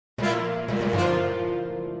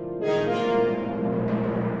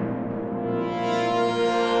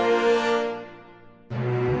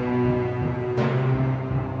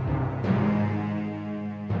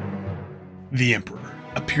The Emperor,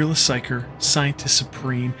 a peerless psyker, scientist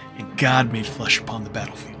supreme, and God made flesh upon the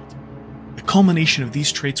battlefield. The culmination of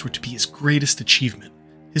these traits were to be his greatest achievement,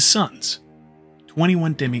 his sons.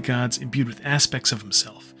 21 demigods imbued with aspects of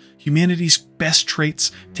himself, humanity's best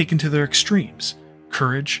traits taken to their extremes: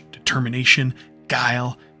 courage, determination,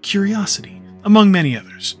 guile, curiosity, among many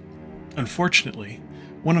others. Unfortunately,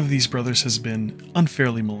 one of these brothers has been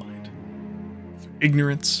unfairly maligned. Through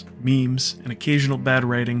ignorance, memes, and occasional bad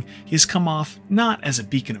writing, he has come off not as a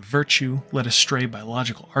beacon of virtue, led astray by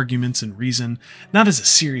logical arguments and reason, not as a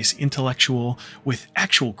serious intellectual with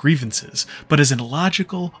actual grievances, but as an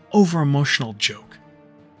illogical, over-emotional joke.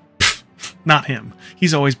 Pfft, not him.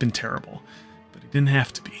 He's always been terrible. But he didn't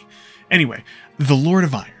have to be. Anyway, the Lord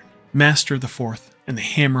of Iron, Master of the Fourth, and the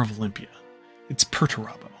Hammer of Olympia. It's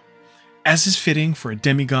Perturabo. As is fitting for a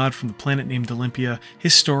demigod from the planet named Olympia,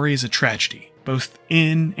 his story is a tragedy, both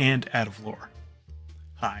in and out of lore.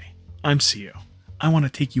 Hi, I'm Sio. I want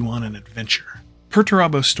to take you on an adventure.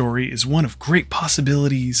 Perturabo's story is one of great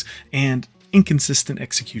possibilities and inconsistent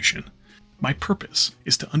execution. My purpose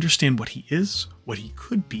is to understand what he is, what he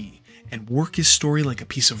could be, and work his story like a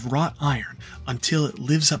piece of wrought iron until it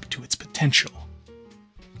lives up to its potential.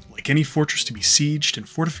 Like any fortress to be sieged and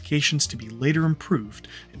fortifications to be later improved,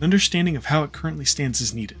 an understanding of how it currently stands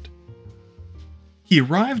is needed. He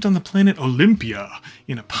arrived on the planet Olympia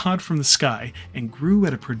in a pod from the sky and grew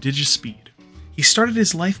at a prodigious speed. He started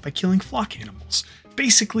his life by killing flock animals,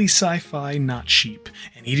 basically sci-fi, not sheep,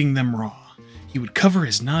 and eating them raw. He would cover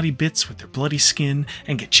his naughty bits with their bloody skin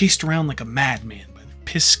and get chased around like a madman by their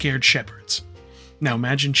piss-scared shepherds. Now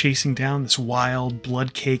imagine chasing down this wild,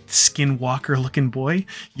 blood-caked, skinwalker-looking boy.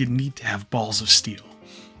 You'd need to have balls of steel.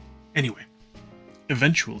 Anyway,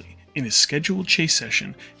 eventually, in his scheduled chase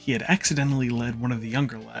session, he had accidentally led one of the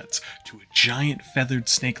younger lads to a giant feathered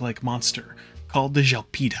snake-like monster called the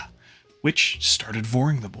Jalpida, which started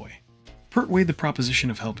voring the boy. Pert weighed the proposition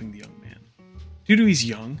of helping the young man. Due to his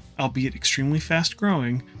young, albeit extremely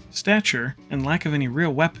fast-growing, stature and lack of any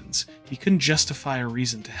real weapons, he couldn't justify a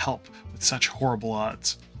reason to help with such horrible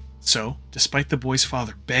odds. So, despite the boy's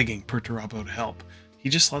father begging Perturabo to help, he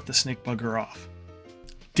just let the snake bugger off.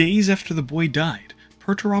 Days after the boy died,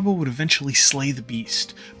 Perturabo would eventually slay the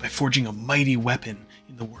beast by forging a mighty weapon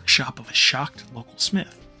in the workshop of a shocked local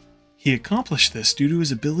smith. He accomplished this due to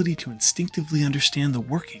his ability to instinctively understand the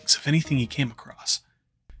workings of anything he came across.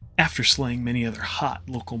 After slaying many other hot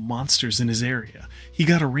local monsters in his area, he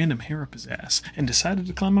got a random hair up his ass and decided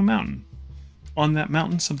to climb a mountain. On that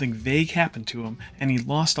mountain, something vague happened to him, and he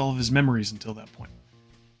lost all of his memories until that point.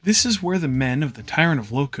 This is where the men of the Tyrant of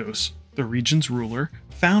Lokos, the region's ruler,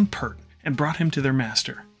 found Pert and brought him to their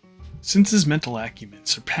master. Since his mental acumen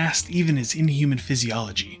surpassed even his inhuman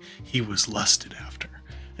physiology, he was lusted after.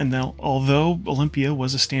 And now, although Olympia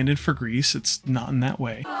was a stand-in for Greece, it's not in that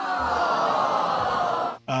way.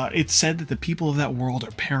 It's said that the people of that world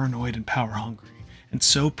are paranoid and power-hungry, and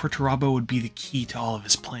so Perturabo would be the key to all of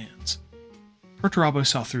his plans. Perturabo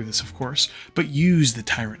saw through this, of course, but used the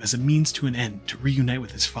tyrant as a means to an end to reunite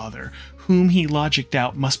with his father, whom he logicked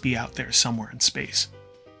out must be out there somewhere in space.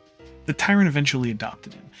 The tyrant eventually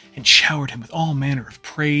adopted him, and showered him with all manner of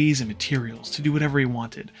praise and materials to do whatever he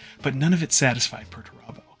wanted, but none of it satisfied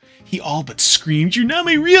Perturabo. He all but screamed, "You're not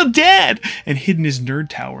my real dad!" and hid in his nerd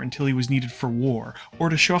tower until he was needed for war, or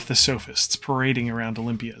to show off the sophists parading around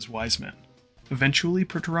Olympia as wise men. Eventually,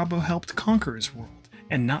 Perturabo helped conquer his world,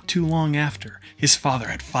 and not too long after, his father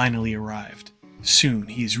had finally arrived. Soon,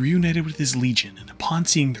 he is reunited with his legion, and upon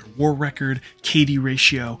seeing their war record, KD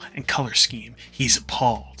ratio, and color scheme, he's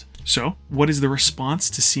appalled. So, what is the response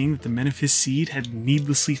to seeing that the men of his seed had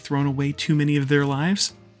needlessly thrown away too many of their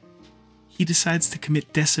lives? He decides to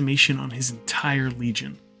commit decimation on his entire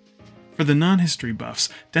legion. For the non-history buffs,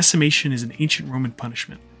 decimation is an ancient Roman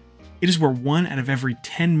punishment. It is where 1 out of every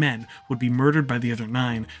 10 men would be murdered by the other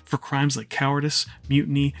 9 for crimes like cowardice,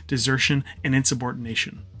 mutiny, desertion, and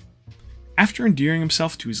insubordination. After endearing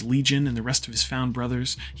himself to his legion and the rest of his found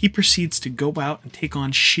brothers, he proceeds to go out and take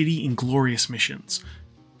on shitty, inglorious missions.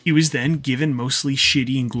 He was then given mostly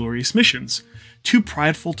shitty, inglorious missions. Too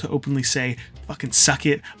prideful to openly say, "Fucking suck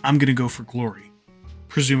it, I'm gonna go for glory."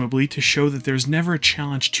 Presumably to show that there's never a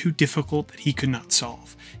challenge too difficult that he could not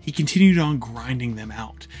solve. He continued on grinding them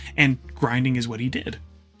out, and grinding is what he did.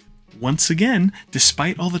 Once again,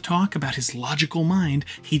 despite all the talk about his logical mind,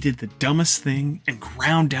 he did the dumbest thing and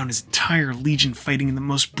ground down his entire legion fighting in the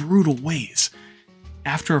most brutal ways.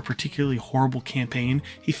 After a particularly horrible campaign,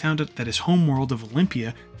 he found out that his homeworld of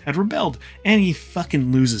Olympia had rebelled, and he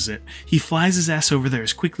fucking loses it. He flies his ass over there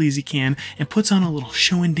as quickly as he can and puts on a little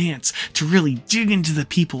show and dance to really dig into the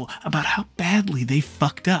people about how badly they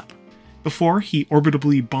fucked up. before he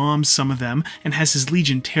orbitably bombs some of them and has his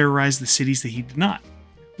legion terrorize the cities that he did not.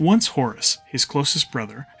 Once Horus, his closest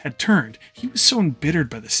brother, had turned, he was so embittered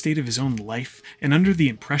by the state of his own life, and under the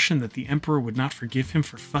impression that the Emperor would not forgive him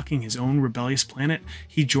for fucking his own rebellious planet,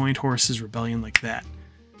 he joined Horus's rebellion like that.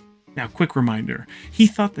 Now, quick reminder, he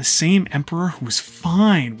thought the same Emperor who was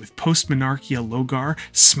fine with post-Monarchia Logar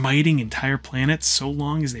smiting entire planets so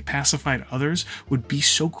long as they pacified others would be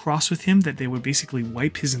so cross with him that they would basically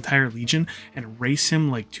wipe his entire legion and erase him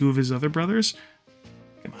like two of his other brothers?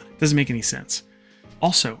 Come on, it doesn't make any sense.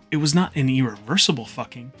 Also, it was not an irreversible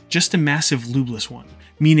fucking, just a massive lubeless one,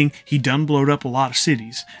 meaning he done blowed up a lot of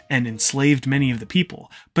cities and enslaved many of the people,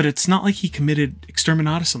 but it's not like he committed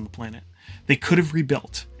exterminatus on the planet. They could have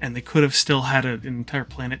rebuilt, and they could have still had an entire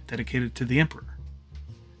planet dedicated to the Emperor.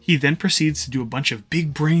 He then proceeds to do a bunch of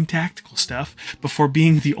big brain tactical stuff before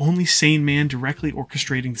being the only sane man directly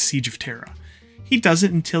orchestrating the Siege of Terra. He does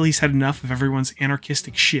it until he's had enough of everyone's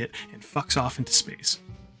anarchistic shit and fucks off into space.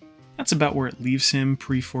 That's about where it leaves him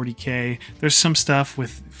pre-40k. There's some stuff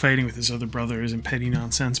with fighting with his other brothers and petty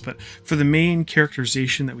nonsense, but for the main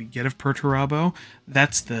characterization that we get of Perturabo,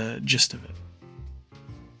 that's the gist of it.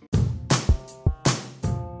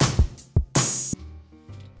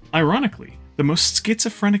 Ironically, the most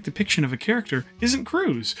schizophrenic depiction of a character isn't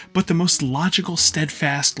Cruz, but the most logical,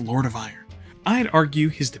 steadfast Lord of Iron. I'd argue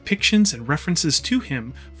his depictions and references to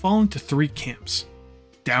him fall into three camps: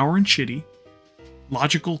 Dour and Shitty,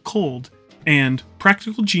 logical, cold, and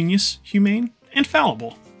practical genius, humane, and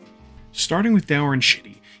fallible. Starting with Dour and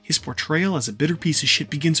Shitty, his portrayal as a bitter piece of shit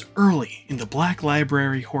begins early in the Black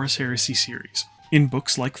Library Horus Heresy series. In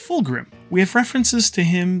books like Fulgrim, we have references to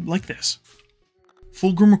him like this.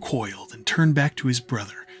 Fulgrim recoiled and turned back to his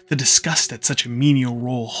brother, the disgust at such a menial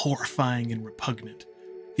role horrifying and repugnant.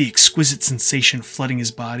 The exquisite sensation flooding his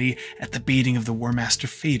body at the baiting of the War Master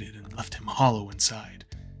faded and left him hollow inside.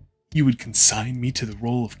 You would consign me to the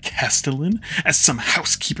role of Castellan, as some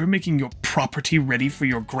housekeeper making your property ready for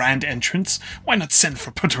your grand entrance? Why not send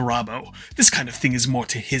for Perturabo? This kind of thing is more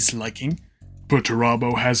to his liking.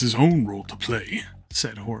 Perturabo has his own role to play,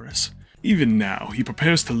 said Horus. Even now, he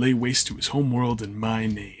prepares to lay waste to his homeworld in my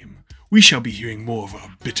name. We shall be hearing more of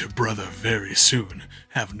our bitter brother very soon.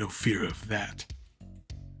 Have no fear of that.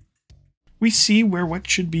 We see where what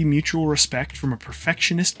should be mutual respect from a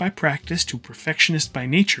perfectionist by practice to a perfectionist by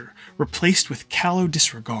nature, replaced with callow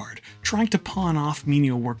disregard, trying to pawn off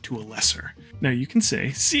menial work to a lesser. Now you can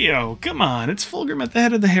say, CO, come on, it's Fulgrim at the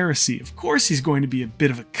head of the heresy. Of course he's going to be a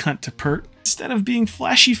bit of a cunt to Pert. Instead of being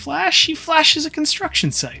flashy flash, he flashes a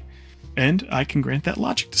construction site. And I can grant that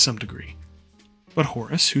logic to some degree. But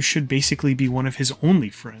Horus, who should basically be one of his only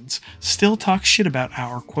friends, still talks shit about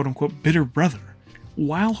our quote-unquote bitter brother.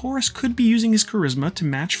 While Horus could be using his charisma to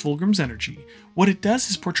match Fulgrim's energy, what it does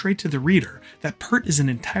is portray to the reader that Pert is an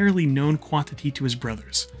entirely known quantity to his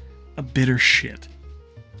brothers. A bitter shit.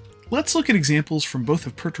 Let's look at examples from both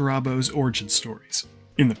of Perturabo's origin stories.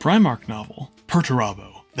 In the Primarch novel,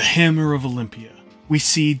 Perturabo, the Hammer of Olympia, we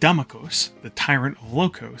see Damokos, the Tyrant of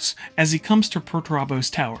Lokos, as he comes to Perturabo's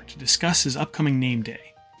tower to discuss his upcoming name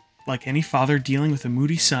day. Like any father dealing with a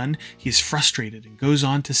moody son, he is frustrated and goes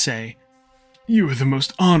on to say, "You are the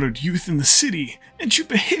most honored youth in the city, and you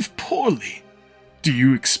behave poorly. Do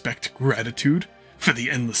you expect gratitude? For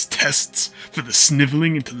the endless tests? For the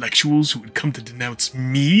sniveling intellectuals who would come to denounce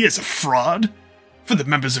me as a fraud? For the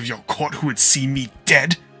members of your court who would see me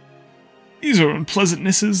dead? These are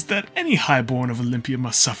unpleasantnesses that any highborn of Olympia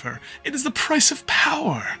must suffer. It is the price of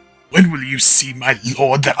power. When will you see, my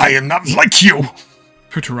lord, that I am not like you?"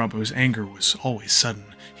 Perturabo's anger was always sudden.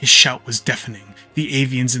 His shout was deafening. The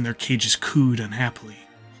avians in their cages cooed unhappily.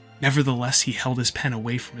 Nevertheless, he held his pen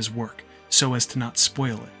away from his work, so as to not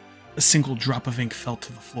spoil it. A single drop of ink fell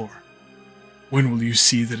to the floor. "When will you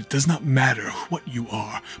see that it does not matter what you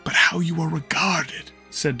are, but how you are regarded?"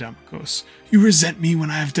 said Damokos. "You resent me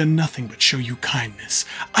when I have done nothing but show you kindness.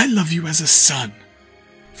 I love you as a son."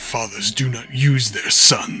 "Fathers do not use their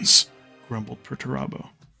sons," grumbled Perturabo.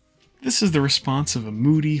 This is the response of a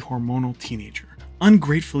moody, hormonal teenager,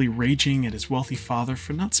 ungratefully raging at his wealthy father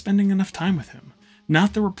for not spending enough time with him.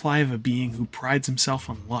 Not the reply of a being who prides himself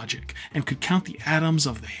on logic and could count the atoms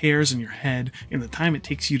of the hairs in your head in the time it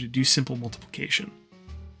takes you to do simple multiplication.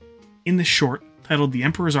 In the short, titled The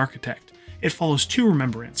Emperor's Architect, it follows two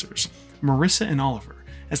remembrancers, Marissa and Oliver,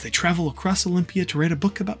 as they travel across Olympia to write a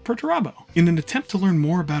book about Perturabo. In an attempt to learn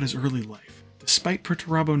more about his early life, despite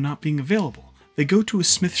Perturabo not being available, they go to a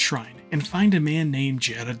smith's shrine and find a man named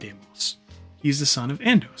Gerademos. He is the son of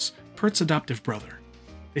Andos, Pert's adoptive brother.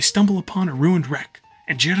 They stumble upon a ruined wreck,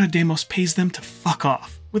 and Gerademos pays them to fuck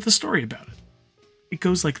off, with a story about it. It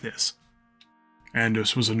goes like this.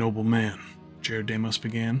 Andos was a noble man, Gerardamos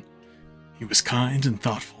began. He was kind and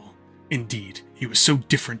thoughtful. Indeed, he was so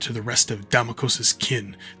different to the rest of Damokos'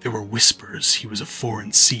 kin, there were whispers he was a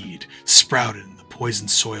foreign seed, sprouted in the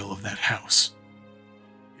poisoned soil of that house.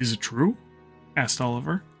 Is it true? Asked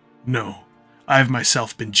Oliver. No, I have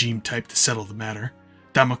myself been gene-typed to settle the matter.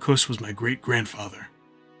 Damokos was my great-grandfather.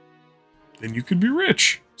 Then you could be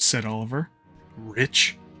rich, said Oliver.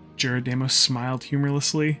 Rich? Gerardamos smiled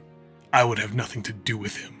humorlessly. I would have nothing to do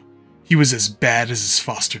with him. He was as bad as his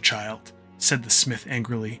foster child, said the smith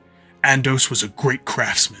angrily. Andos was a great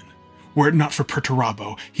craftsman. Were it not for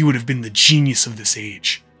Perturabo, he would have been the genius of this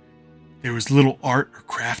age. There was little art or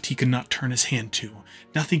craft he could not turn his hand to,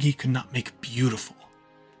 nothing he could not make beautiful.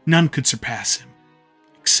 None could surpass him,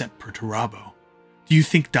 except Perturabo. Do you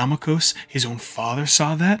think Damokos, his own father,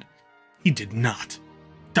 saw that? He did not.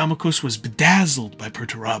 Damokos was bedazzled by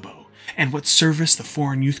Perturabo, and what service the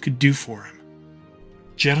foreign youth could do for him.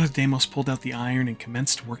 Gerardamos pulled out the iron and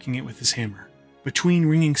commenced working it with his hammer. Between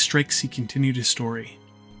ringing strikes he continued his story.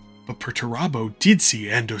 But Perturabo did see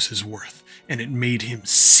Andos's worth, and it made him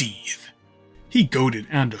seethe. He goaded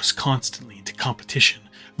Andos constantly into competition,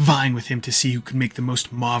 vying with him to see who could make the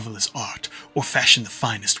most marvelous art or fashion the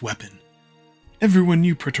finest weapon. Everyone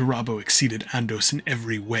knew Perturabo exceeded Andos in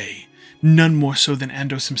every way, none more so than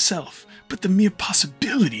Andos himself, but the mere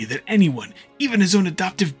possibility that anyone, even his own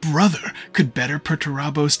adoptive brother, could better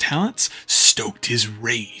Perturabo's talents stoked his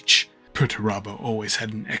rage. Perturabo always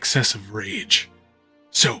had an excess of rage.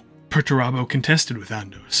 So, Perturabo contested with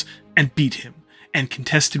Andos, and beat him, and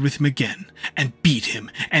contested with him again, and beat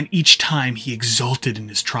him, and each time he exulted in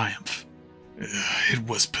his triumph. It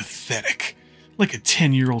was pathetic, like a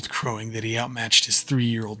 10-year-old crowing that he outmatched his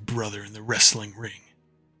 3-year-old brother in the wrestling ring.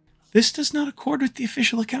 This does not accord with the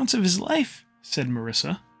official accounts of his life, said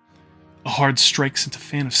Marissa. A hard strike sent a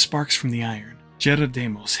fan of sparks from the iron.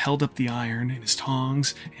 Gerardamos held up the iron in his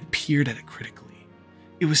tongs and peered at it critically.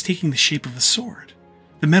 It was taking the shape of a sword.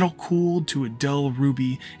 The metal cooled to a dull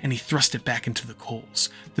ruby, and he thrust it back into the coals.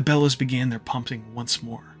 The bellows began their pumping once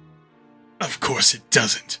more. Of course it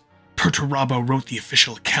doesn't. Perturabo wrote the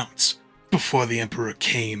official accounts. Before the Emperor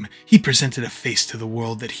came, he presented a face to the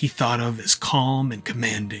world that he thought of as calm and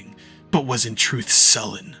commanding, but was in truth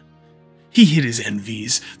sullen. He hid his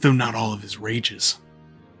envies, though not all of his rages.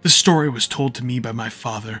 The story was told to me by my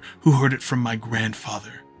father, who heard it from my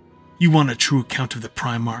grandfather. You want a true account of the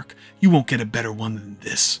Primarch, you won't get a better one than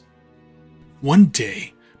this. One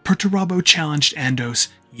day, Perturabo challenged Andos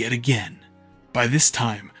yet again. By this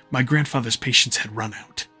time, my grandfather's patience had run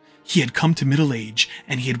out. He had come to middle age,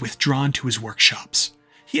 and he had withdrawn to his workshops.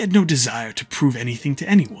 He had no desire to prove anything to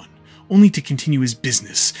anyone, only to continue his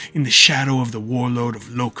business in the shadow of the warlord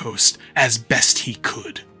of Low-Coast as best he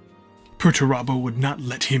could. Perturabo would not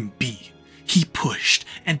let him be. He pushed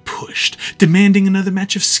and pushed, demanding another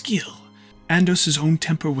match of skill. Andos's own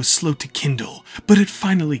temper was slow to kindle, but it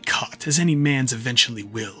finally caught, as any man's eventually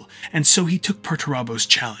will, and so he took Perturabo's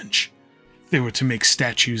challenge. They were to make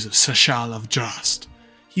statues of Sashal of Drast.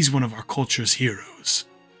 He's one of our culture's heroes,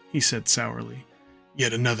 he said sourly.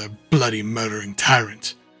 Yet another bloody murdering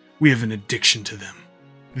tyrant. We have an addiction to them.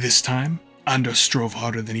 This time, Andos strove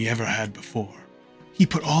harder than he ever had before. He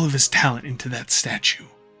put all of his talent into that statue.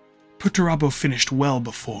 Perturabo finished well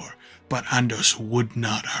before, but Andos would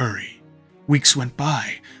not hurry. Weeks went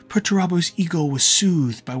by. Perturabo's ego was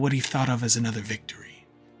soothed by what he thought of as another victory.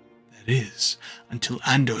 That is, until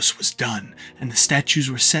Andos was done, and the statues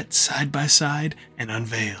were set side by side and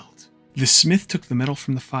unveiled. The smith took the metal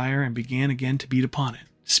from the fire and began again to beat upon it,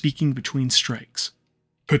 speaking between strikes.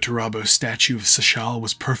 Perturabo's statue of Sashal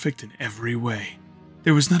was perfect in every way.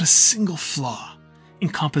 There was not a single flaw. In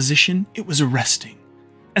composition, it was arresting.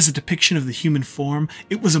 As a depiction of the human form,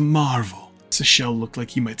 it was a marvel. Sashal looked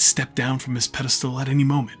like he might step down from his pedestal at any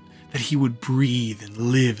moment, that he would breathe and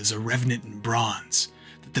live as a revenant in bronze,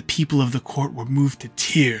 that the people of the court were moved to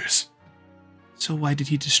tears. So why did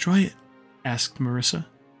he destroy it? Asked Marissa.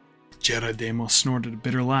 Gerardamos snorted a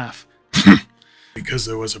bitter laugh. Because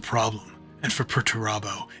there was a problem, and for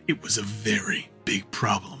Perturabo, it was a very big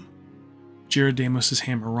problem. Gerardamos'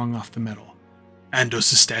 hammer rung off the metal.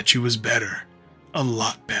 Andos' statue was better. A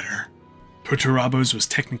lot better. Perturabo's was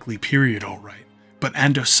technically period all right, but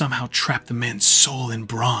Andos somehow trapped the man's soul in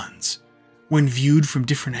bronze. When viewed from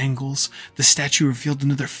different angles, the statue revealed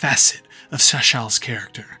another facet of Sashal's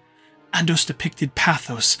character. Andos depicted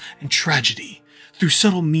pathos and tragedy. Through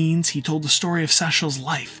subtle means, he told the story of Sashal's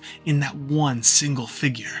life in that one single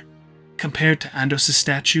figure. Compared to Andos'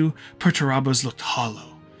 statue, Perturabo's looked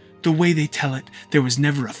hollow. The way they tell it, there was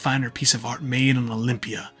never a finer piece of art made on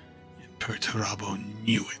Olympia, and Perturabo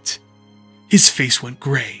knew it. His face went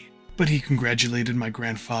grey, but he congratulated my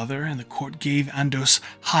grandfather, and the court gave Andos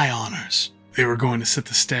high honors. They were going to set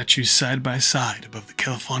the statues side by side above the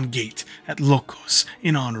Califon Gate at Lokos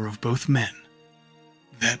in honor of both men.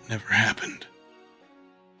 That never happened.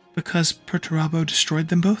 Because Perturabo destroyed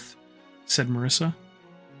them both? Said Marissa.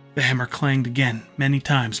 The hammer clanged again many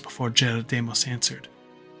times before Gerodemos answered.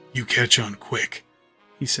 You catch on quick,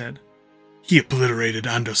 he said. He obliterated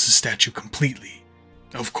Andos' statue completely.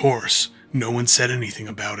 Of course, no one said anything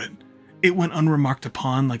about it. It went unremarked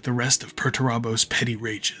upon like the rest of Perturabo's petty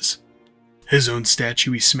rages. His own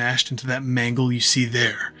statue he smashed into that mangle you see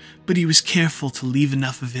there, but he was careful to leave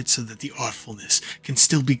enough of it so that the artfulness can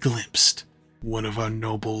still be glimpsed. One of our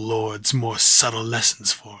noble lord's more subtle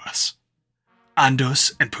lessons for us.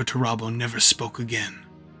 Andos and Perturabo never spoke again.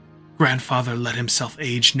 Grandfather let himself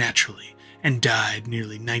age naturally and died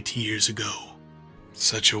nearly 90 years ago.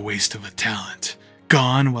 Such a waste of a talent,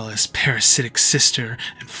 gone while his parasitic sister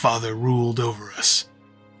and father ruled over us.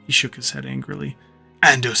 He shook his head angrily.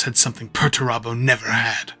 Andos had something Perturabo never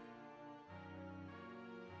had.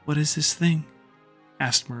 What is this thing?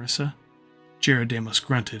 Asked Marissa. Gerodemos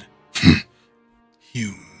grunted.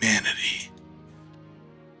 Humanity.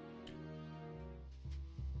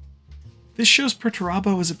 This shows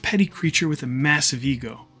Perturabo as a petty creature with a massive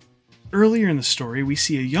ego. Earlier in the story, we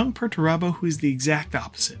see a young Perturabo who is the exact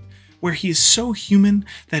opposite, where he is so human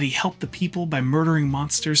that he helped the people by murdering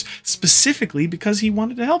monsters specifically because he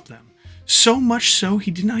wanted to help them. So much so, he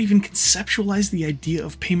did not even conceptualize the idea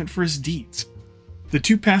of payment for his deeds. The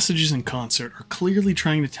two passages in concert are clearly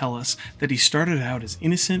trying to tell us that he started out as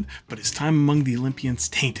innocent, but his time among the Olympians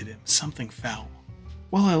tainted him, something foul.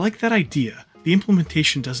 While I like that idea, the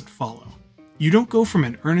implementation doesn't follow. You don't go from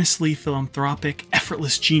an earnestly philanthropic,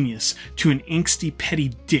 effortless genius to an angsty, petty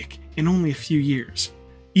dick in only a few years.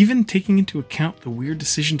 Even taking into account the weird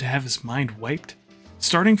decision to have his mind wiped,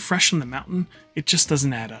 starting fresh on the mountain, it just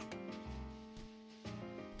doesn't add up.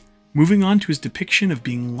 Moving on to his depiction of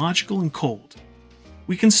being logical and cold.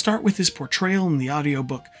 We can start with his portrayal in the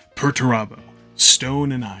audiobook Perturabo,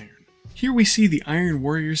 Stone and Iron. Here we see the Iron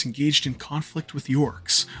Warriors engaged in conflict with the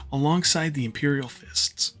Orcs, alongside the Imperial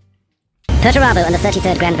Fists. Perturabo and the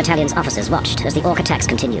 33rd Grand Battalion's officers watched as the Orc attacks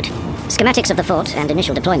continued. Schematics of the fort and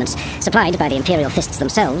initial deployments, supplied by the Imperial Fists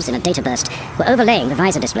themselves in a data burst, were overlaying the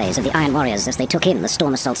visor displays of the Iron Warriors as they took in the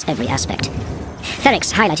storm assault's every aspect.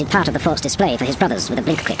 Ferrix highlighted part of the fort's display for his brothers with a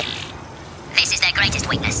blink click. This is their greatest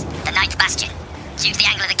weakness, the ninth bastion. Due to the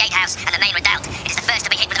angle of the gatehouse and the main redoubt, it is the first to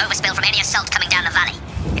be hit with overspill from any assault coming down the valley.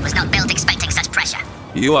 It was not built expecting such pressure.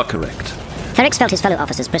 You are correct. Ferrix felt his fellow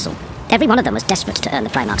officers bristle. Every one of them was desperate to earn the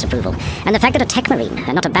Primarch's approval, and the fact that a tech marine,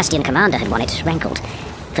 and not a bastion commander, had won it rankled.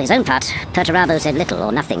 For his own part, Perturabo said little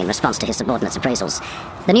or nothing in response to his subordinates' appraisals.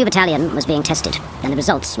 The new battalion was being tested, and the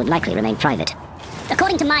results would likely remain private.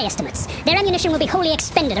 According to my estimates, their ammunition will be wholly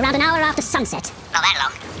expended around an hour after sunset. Not that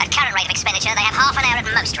long. At current rate of expenditure, they have half an hour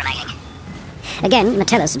at most remaining. Again,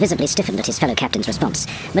 Metellus visibly stiffened at his fellow captain's response,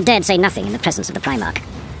 but dared say nothing in the presence of the Primarch.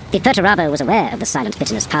 If Perturabo was aware of the silent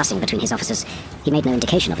bitterness passing between his officers, he made no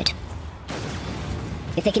indication of it.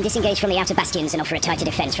 If they can disengage from the outer bastions and offer a tighter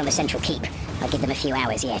defense from the central keep, I'll give them a few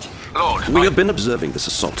hours yet. Lord, we have been observing this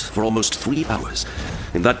assault for almost 3 hours.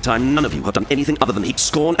 In that time, none of you have done anything other than heap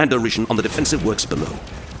scorn and derision on the defensive works below.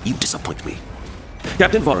 You disappoint me.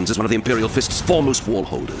 Captain Vorens is one of the Imperial Fist's foremost wall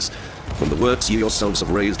holders. From the works you yourselves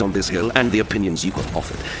have raised on this hill and the opinions you have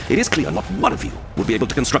offered, it is clear not one of you will be able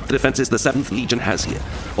to construct the defenses the 7th Legion has here,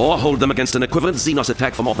 or hold them against an equivalent Xenos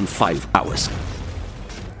attack for more than 5 hours.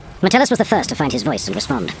 Metellus was the first to find his voice and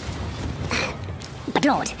respond. But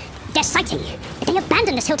Lord, they're sighting. They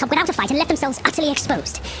abandoned this hilltop without a fight and left themselves utterly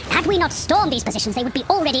exposed. Had we not stormed these positions, they would be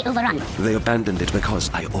already overrun. They abandoned it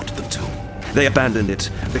because I ordered them to. They abandoned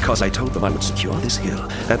it because I told them I would secure this hill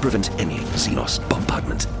and prevent any Xenos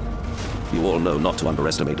bombardment. You all know not to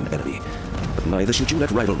underestimate an enemy, but neither should you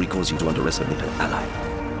let rivalry cause you to underestimate an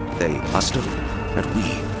ally. They are stone, and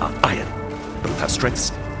we are iron. Both have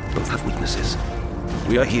strengths, both have weaknesses.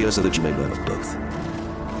 We are here so that you may learn of both.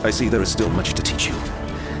 I see there is still much to teach you,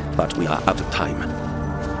 but we are out of time.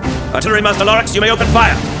 Artillery Master Lorax, you may open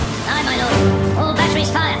fire! Aye, my lord. All batteries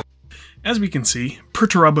fire! As we can see,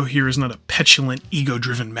 Perturabo here is not a petulant,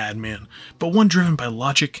 ego-driven madman, but one driven by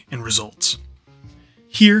logic and results.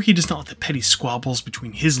 Here, he does not let the petty squabbles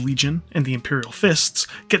between his legion and the Imperial Fists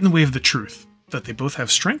get in the way of the truth, that they both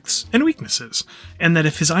have strengths and weaknesses, and that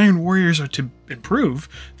if his Iron Warriors are to improve,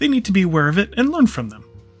 they need to be aware of it and learn from them.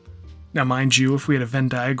 Now mind you, if we had a Venn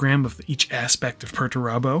diagram of each aspect of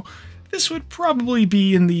Perturabo, this would probably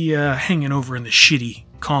be in the hanging over in the shitty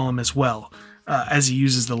column as well. as he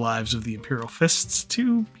uses the lives of the Imperial Fists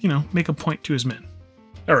to, make a point to his men.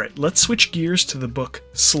 Alright, let's switch gears to the book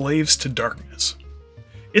Slaves to Darkness.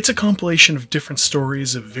 It's a compilation of different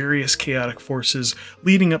stories of various chaotic forces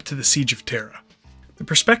leading up to the Siege of Terra. The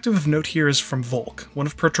perspective of note here is from Volk, one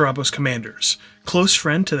of Perturabo's commanders, close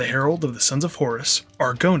friend to the Herald of the Sons of Horus,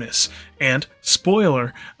 Argonis, and,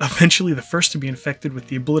 spoiler, eventually the first to be infected with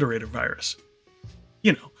the Obliterator virus.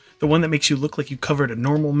 The one that makes you look like you covered a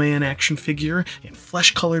normal man action figure in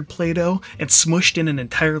flesh-colored Play-Doh and smushed in an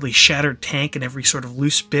entirely shattered tank and every sort of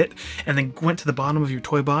loose bit, and then went to the bottom of your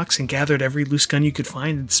toy box and gathered every loose gun you could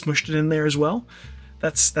find and smushed it in there as well.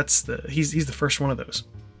 He's the first one of those.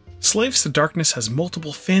 Slaves to Darkness has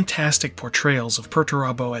multiple fantastic portrayals of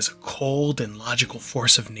Perturabo as a cold and logical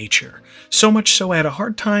force of nature. So much so I had a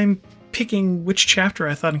hard time picking which chapter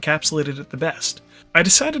I thought encapsulated it the best. I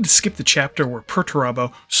decided to skip the chapter where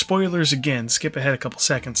Perturabo, spoilers again, skip ahead a couple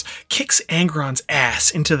seconds, kicks Angron's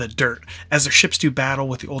ass into the dirt as their ships do battle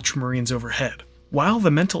with the Ultramarines overhead. While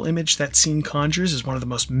the mental image that scene conjures is one of the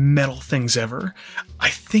most metal things ever, I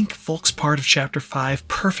think Volk's part of Chapter 5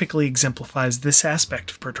 perfectly exemplifies this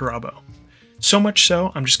aspect of Perturabo. So much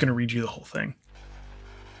so, I'm just going to read you the whole thing.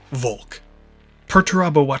 Volk.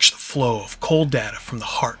 Perturabo watched the flow of cold data from the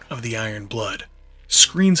heart of the Iron Blood.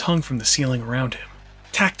 Screens hung from the ceiling around him.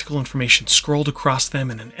 Tactical information scrolled across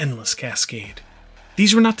them in an endless cascade.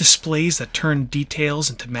 These were not displays that turned details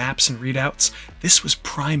into maps and readouts. This was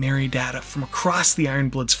primary data from across the Iron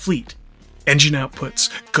Blood's fleet. Engine outputs,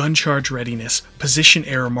 gun charge readiness, position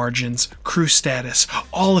error margins, crew status,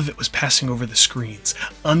 all of it was passing over the screens,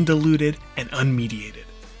 undiluted and unmediated.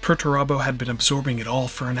 Perturabo had been absorbing it all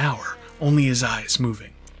for an hour, only his eyes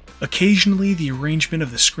moving. Occasionally the arrangement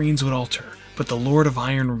of the screens would alter, but the Lord of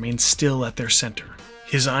Iron remained still at their center.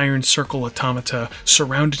 His iron circle automata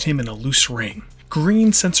surrounded him in a loose ring.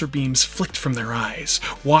 Green sensor beams flicked from their eyes,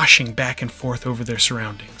 washing back and forth over their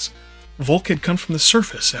surroundings. Volk had come from the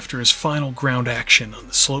surface after his final ground action on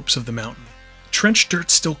the slopes of the mountain. Trench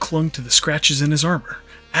dirt still clung to the scratches in his armor,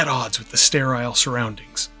 at odds with the sterile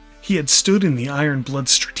surroundings. He had stood in the Iron Blood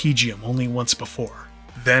strategium only once before.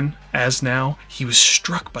 Then, as now, he was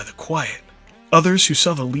struck by the quiet. Others who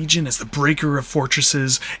saw the Legion as the breaker of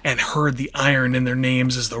fortresses and heard the iron in their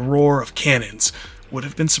names as the roar of cannons would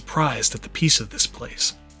have been surprised at the peace of this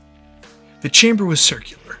place. The chamber was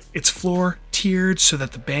circular, its floor tiered so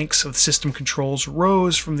that the banks of the system controls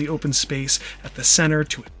rose from the open space at the center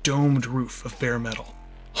to a domed roof of bare metal.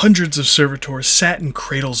 Hundreds of servitors sat in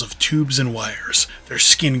cradles of tubes and wires, their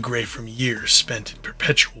skin gray from years spent in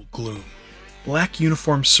perpetual gloom. Black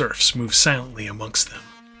uniformed serfs moved silently amongst them.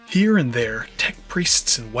 Here and there, tech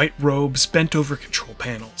priests in white robes bent over control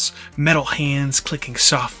panels, metal hands clicking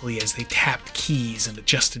softly as they tapped keys and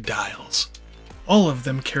adjusted dials. All of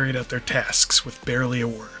them carried out their tasks with barely a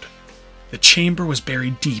word. The chamber was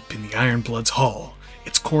buried deep in the Iron Blood's hull,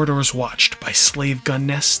 its corridors watched by slave gun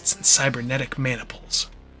nests and cybernetic maniples.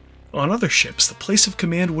 On other ships, the place of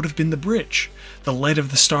command would have been the bridge. The light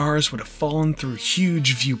of the stars would have fallen through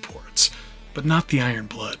huge viewports, but not the Iron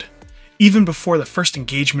Blood. Even before the first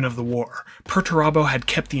engagement of the war, Perturabo had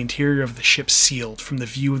kept the interior of the ship sealed from the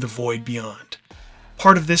view of the void beyond.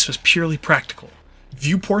 Part of this was purely practical.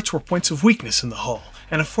 Viewports were points of weakness in the hull,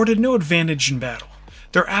 and afforded no advantage in battle.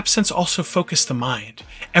 Their absence also focused the mind.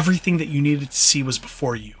 Everything that you needed to see was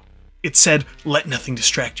before you. It said, let nothing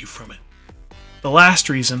distract you from it. The last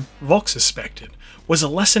reason, Volk suspected, was a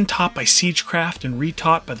lesson taught by Siegecraft and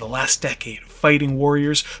retaught by the last decade of fighting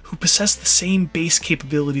warriors who possessed the same base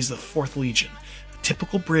capabilities of the 4th Legion. A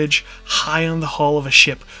typical bridge, high on the hull of a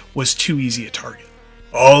ship, was too easy a target.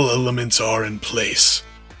 All elements are in place,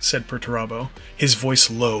 said Perturabo, his voice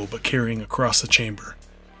low but carrying across the chamber.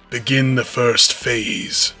 Begin the first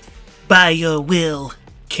phase. By your will,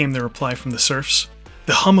 came the reply from the serfs.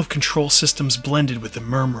 The hum of control systems blended with the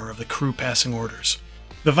murmur of the crew passing orders.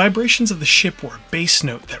 The vibrations of the ship were a bass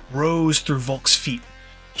note that rose through Volk's feet.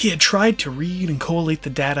 He had tried to read and collate the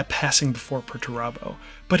data passing before Perturabo,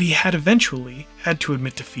 but he had eventually had to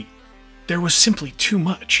admit defeat. There was simply too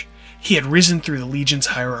much. He had risen through the Legion's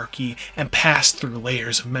hierarchy and passed through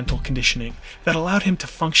layers of mental conditioning that allowed him to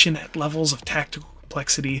function at levels of tactical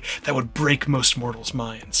complexity that would break most mortals'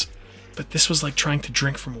 minds. But this was like trying to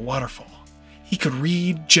drink from a waterfall. He could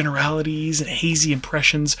read generalities and hazy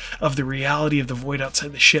impressions of the reality of the void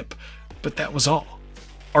outside the ship, but that was all.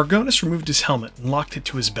 Argonis removed his helmet and locked it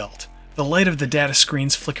to his belt. The light of the data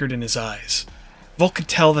screens flickered in his eyes. Volk could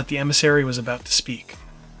tell that the emissary was about to speak.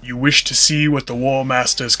 You wish to see what the War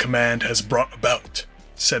Master's command has brought about,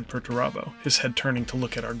 said Perturabo, his head turning to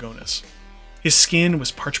look at Argonis. His skin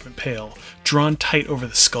was parchment pale, drawn tight over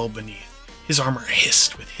the skull beneath. His armor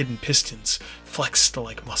hissed with hidden pistons, flexed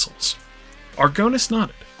like muscles. Argonis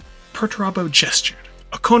nodded. Perturabo gestured.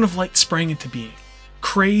 A cone of light sprang into being.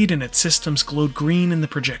 Kraid and its systems glowed green in the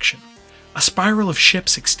projection. A spiral of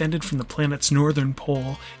ships extended from the planet's northern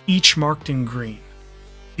pole, each marked in green.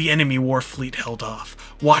 The enemy war fleet held off,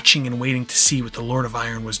 watching and waiting to see what the Lord of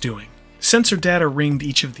Iron was doing. Sensor data ringed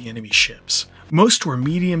each of the enemy ships. Most were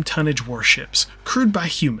medium-tonnage warships, crewed by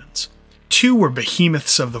humans. 2 were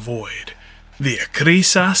behemoths of the void. The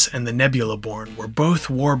Akrisas and the Nebula-born were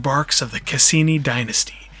both war barks of the Cassini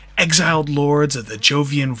dynasty, exiled lords of the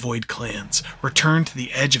Jovian void clans, returned to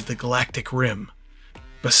the edge of the galactic rim.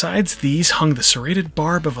 Besides these hung the serrated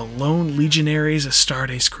barb of a lone Legionaries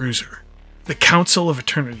Astartes cruiser. The Council of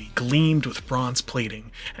Eternity gleamed with bronze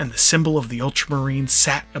plating, and the symbol of the Ultramarine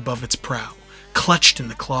sat above its prow, clutched in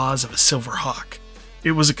the claws of a silver hawk.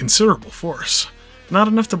 It was a considerable force. Not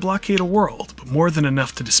enough to blockade a world, but more than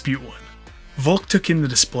enough to dispute one. Volk took in the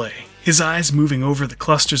display, his eyes moving over the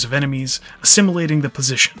clusters of enemies, assimilating the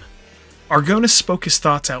position. Argonis spoke his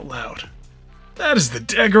thoughts out loud. "That is the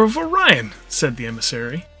dagger of Orion," said the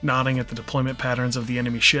emissary, nodding at the deployment patterns of the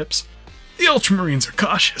enemy ships. "The Ultramarines are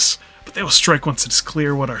cautious, but they will strike once it is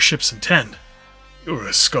clear what our ships intend." "You're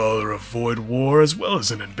a scholar of void war as well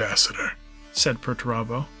as an ambassador," said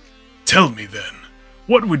Perturabo. "Tell me then,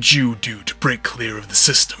 what would you do to break clear of the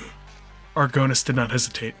system?" Argonis did not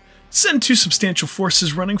hesitate. "Send 2 substantial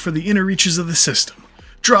forces running for the inner reaches of the system.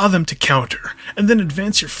 Draw them to counter, and then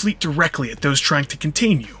advance your fleet directly at those trying to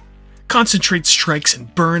contain you. Concentrate strikes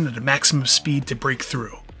and burn at a maximum speed to break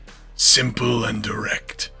through." "Simple and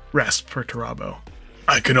direct," rasped Perturabo.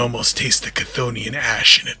 "I can almost taste the Chthonian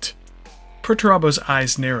ash in it." Perturabo's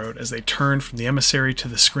eyes narrowed as they turned from the emissary to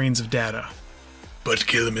the screens of data. "But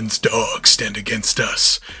Gilliman's dogs stand against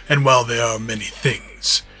us, and while they are many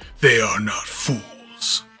things, they are not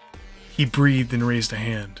fools." He breathed and raised a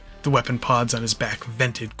hand. The weapon pods on his back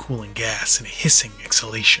vented cooling gas in a hissing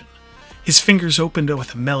exhalation. His fingers opened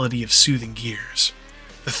with a melody of soothing gears.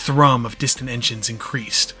 The thrum of distant engines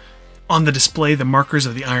increased. On the display, the markers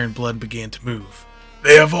of the Iron Blood began to move.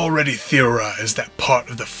 "They have already theorized that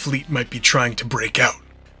part of the fleet might be trying to break out."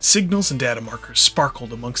 Signals and data markers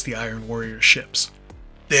sparkled amongst the Iron Warrior ships.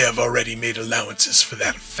 "They have already made allowances for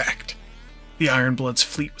that fact." The Iron Blood's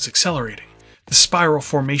fleet was accelerating. The spiral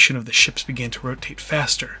formation of the ships began to rotate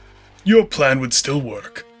faster. "Your plan would still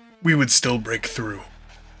work. We would still break through.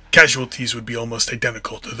 Casualties would be almost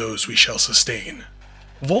identical to those we shall sustain."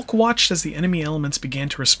 Volk watched as the enemy elements began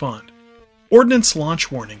to respond. Ordnance launch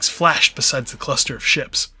warnings flashed beside the cluster of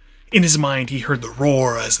ships. In his mind, he heard the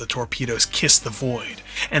roar as the torpedoes kissed the void,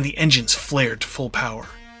 and the engines flared to full power.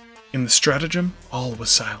 In the stratagem, all was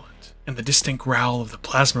silent, and the distant growl of the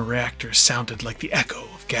plasma reactors sounded like the echo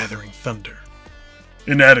of gathering thunder.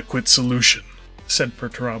 "Inadequate solution," said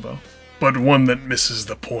Perturabo, "but one that misses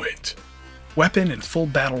the point." Weapon and full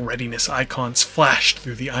battle readiness icons flashed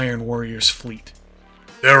through the Iron Warrior's fleet.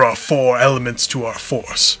 "There are 4 elements to our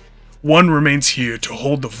force. 1 remains here to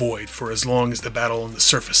hold the void for as long as the battle on the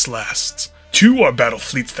surface lasts. 2 are battle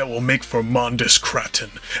fleets that will make for Mondus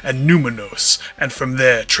Kraton and Numenos, and from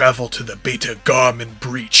there travel to the Beta Garmin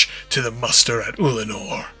breach to the muster at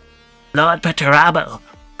Ulanor." Lord Perturabo,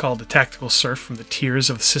 called a tactical serf from the tiers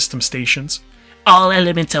of the system stations. all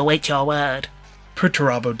elements await your word.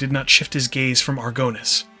 Perturabo did not shift his gaze from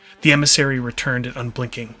Argonis. The emissary returned it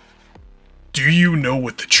unblinking. "Do you know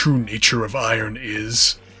what the true nature of iron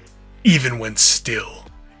is? Even when still,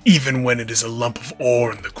 even when it is a lump of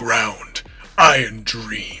ore in the ground, iron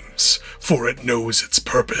dreams, for it knows its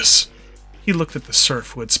purpose." He looked at the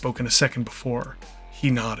serf who had spoken a second before. He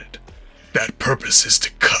nodded. "That purpose is to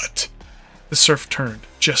cut." The serf turned,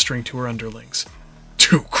 gesturing to her underlings.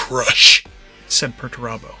 "To crush," said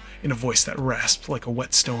Perturabo, in a voice that rasped like a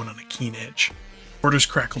whetstone on a keen edge. Orders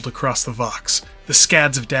crackled across the Vox. The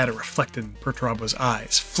scads of data reflected in Perturabo's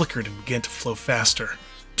eyes, flickered and began to flow faster.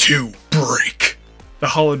 "To break." The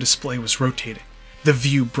hollow display was rotating, the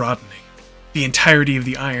view broadening. The entirety of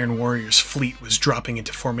the Iron Warrior's fleet was dropping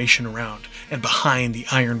into formation around, and behind the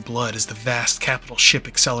Iron Blood as the vast capital ship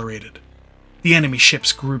accelerated. The enemy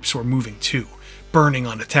ships' groups were moving too, burning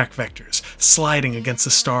on attack vectors, sliding against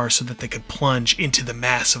the stars so that they could plunge into the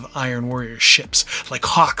mass of Iron Warrior's ships like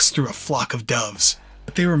hawks through a flock of doves.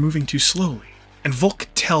 But they were moving too slowly, and Volk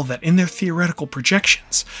could tell that in their theoretical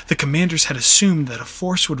projections, the commanders had assumed that a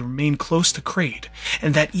force would remain close to Kraid,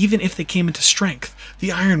 and that even if they came into strength,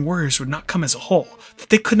 the Iron Warriors would not come as a whole, that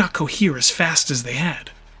they could not cohere as fast as they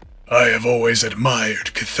had. "I have always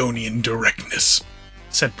admired Chthonian directness,"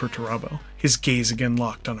 said Perturabo, his gaze again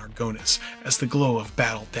locked on Argonis, as the glow of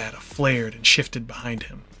battle data flared and shifted behind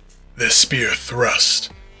him. The spear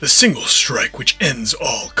thrust, the single strike which ends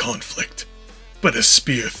all conflict. But a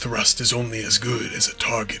spear thrust is only as good as a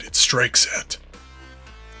target it strikes at.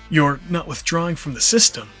 You're not withdrawing from the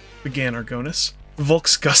system, began Argonis.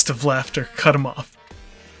 Volk's gust of laughter cut him off.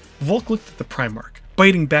 Volk looked at the Primarch,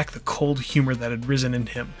 biting back the cold humor that had risen in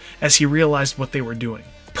him as he realized what they were doing.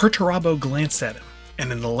 Perturabo glanced at him,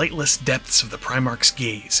 and in the lightless depths of the Primarch's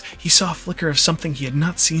gaze, he saw a flicker of something he had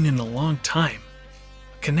not seen in a long time.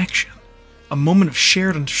 A connection. A moment of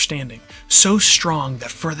shared understanding, so strong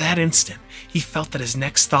that for that instant, he felt that his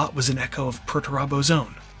next thought was an echo of Perturabo's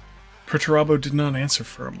own. Perturabo did not answer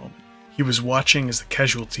for a moment. He was watching as the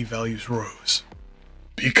casualty values rose.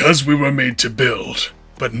 Because we were made to build,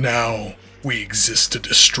 but now we exist to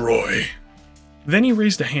destroy. Then he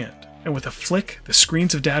raised a hand, and with a flick, the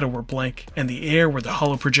screens of data were blank, and the air where the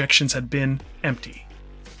hollow projections had been, empty.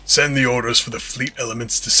 Send the orders for the fleet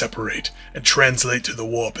elements to separate, and translate to the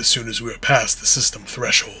warp as soon as we are past the system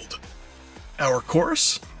threshold. Our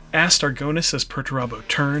course? Asked Argonis as Perturabo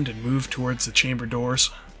turned and moved towards the chamber doors.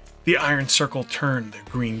 The iron circle turned their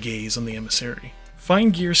green gaze on the emissary. Fine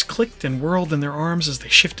gears clicked and whirled in their arms as they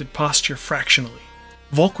shifted posture fractionally.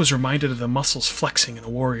 Volk was reminded of the muscles flexing in a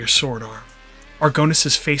warrior's sword arm.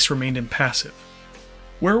 Argonis' face remained impassive.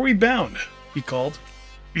 Where are we bound? He called.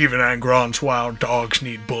 Even Angron's wild dogs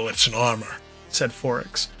need bullets and armor, said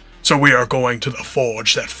Forex. So we are going to the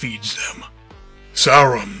forge that feeds them.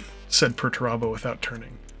 Sauron, said Perturabo without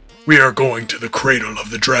turning. We are going to the cradle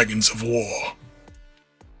of the dragons of war.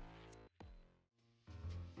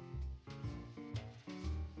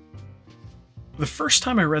 The first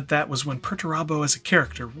time I read that was when Perturabo as a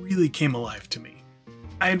character really came alive to me.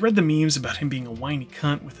 I had read the memes about him being a whiny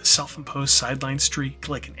cunt with a self-imposed sideline streak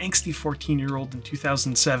like an angsty 14-year-old in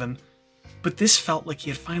 2007, but this felt like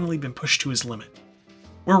he had finally been pushed to his limit,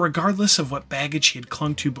 where regardless of what baggage he had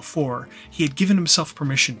clung to before, he had given himself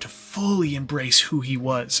permission to fully embrace who he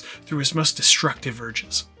was through his most destructive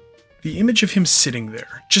urges. The image of him sitting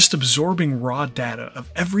there, just absorbing raw data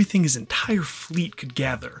of everything his entire fleet could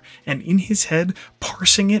gather, and in his head,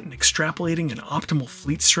 parsing it and extrapolating an optimal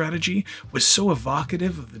fleet strategy, was so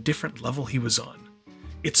evocative of the different level he was on.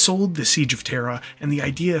 It sold the Siege of Terra and the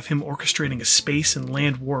idea of him orchestrating a space and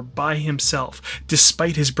land war by himself,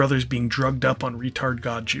 despite his brothers being drugged up on retard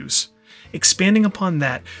god juice. Expanding upon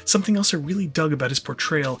that, something else I really dug about his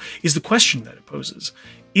portrayal is the question that it poses.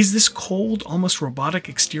 Is this cold, almost robotic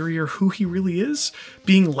exterior who he really is,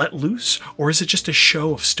 being let loose, or is it just a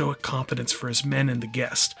show of stoic competence for his men and the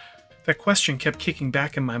guest? That question kept kicking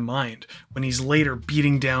back in my mind when he's later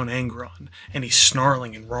beating down Angron, and he's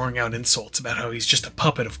snarling and roaring out insults about how he's just a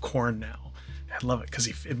puppet of Khorne now. I love it because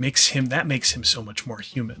that makes him so much more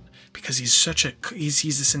human, because he's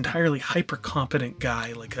this entirely hyper competent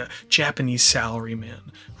guy, like a Japanese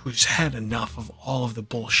salaryman who's had enough of all of the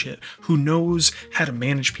bullshit, who knows how to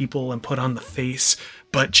manage people and put on the face,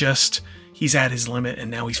 but just he's at his limit and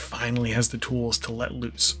now he finally has the tools to let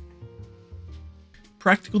loose.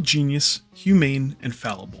 Practical genius, humane, and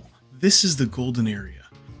fallible. This is the golden area.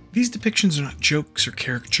 These depictions are not jokes or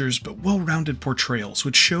caricatures, but well-rounded portrayals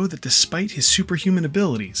which show that despite his superhuman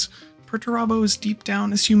abilities, Perturabo is deep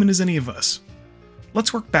down as human as any of us.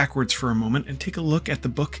 Let's work backwards for a moment and take a look at the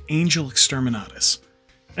book Angel Exterminatus.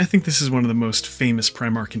 I think this is one of the most famous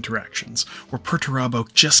Primarch interactions, where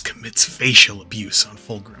Perturabo just commits facial abuse on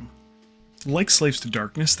Fulgrim. Like Slaves to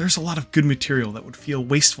Darkness, there's a lot of good material that would feel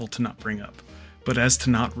wasteful to not bring up. But as to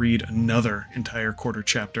not read another entire quarter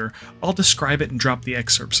chapter, I'll describe it and drop the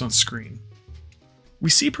excerpts on screen. We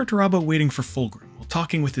see Perturabo waiting for Fulgrim while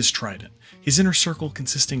talking with his trident, his inner circle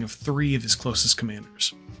consisting of 3 of his closest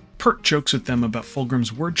commanders. Pert jokes with them about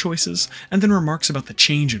Fulgrim's word choices, and then remarks about the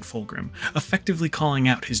change in Fulgrim, effectively calling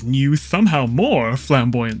out his new, somehow more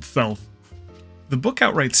flamboyant self. The book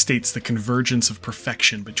outright states the convergence of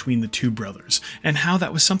perfection between the 2 brothers, and how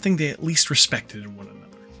that was something they at least respected in one another.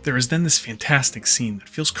 There is then this fantastic scene that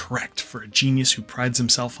feels correct for a genius who prides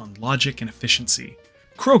himself on logic and efficiency.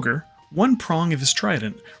 Kroger, one prong of his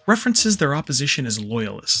trident, references their opposition as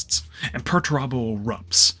loyalists, and Perturabo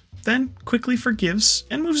erupts, then quickly forgives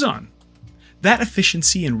and moves on. That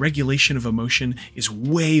efficiency and regulation of emotion is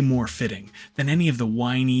way more fitting than any of the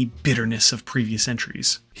whiny bitterness of previous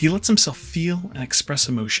entries. He lets himself feel and express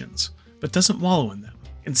emotions, but doesn't wallow in them,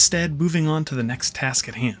 instead moving on to the next task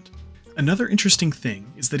at hand. Another interesting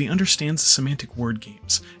thing is that he understands the semantic word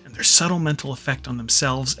games and their subtle mental effect on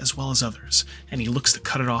themselves as well as others, and he looks to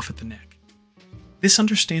cut it off at the neck. This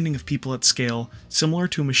understanding of people at scale, similar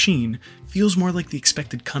to a machine, feels more like the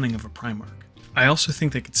expected cunning of a Primarch. I also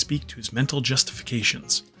think they could speak to his mental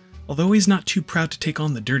justifications. Although he's not too proud to take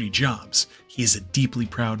on the dirty jobs, he is a deeply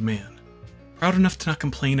proud man, proud enough to not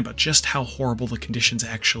complain about just how horrible the conditions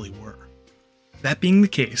actually were. That being the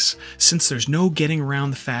case, since there's no getting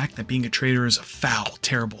around the fact that being a traitor is a foul,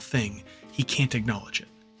 terrible thing, he can't acknowledge it.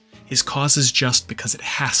 His cause is just because it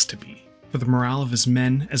has to be, for the morale of his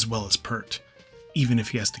men as well as Pert, even if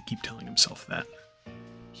he has to keep telling himself that.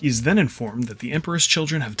 He is then informed that the Emperor's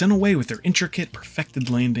children have done away with their intricate,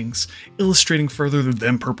 perfected landings, illustrating further that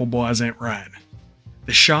them purple boys ain't right.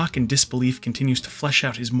 The shock and disbelief continues to flesh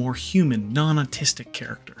out his more human, non-autistic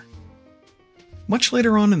character. Much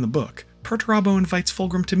later on in the book, Perturabo invites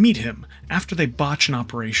Fulgrim to meet him after they botch an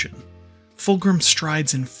operation. Fulgrim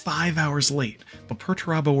strides in 5 hours late, but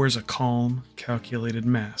Perturabo wears a calm, calculated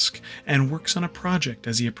mask and works on a project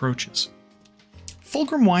as he approaches.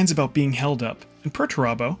 Fulgrim whines about being held up, and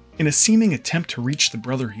Perturabo, in a seeming attempt to reach the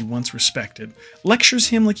brother he once respected, lectures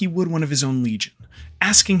him like he would one of his own legion,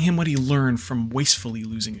 asking him what he learned from wastefully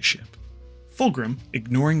losing a ship. Fulgrim,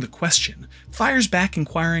 ignoring the question, fires back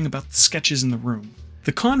inquiring about the sketches in the room.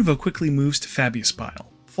 The convo quickly moves to Fabius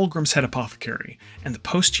Bile, Fulgrim's head apothecary, and the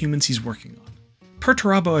post-humans he's working on.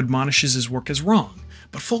 Perturabo admonishes his work as wrong,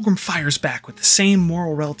 but Fulgrim fires back with the same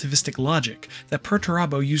moral relativistic logic that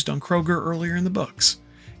Perturabo used on Kroger earlier in the books.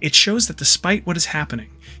 It shows that despite what is happening,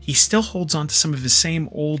 he still holds on to some of his same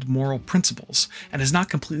old moral principles and has not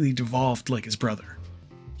completely devolved like his brother.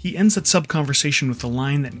 He ends that sub-conversation with a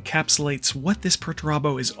line that encapsulates what this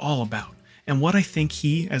Perturabo is all about, and what I think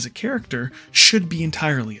he, as a character, should be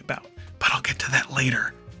entirely about, but I'll get to that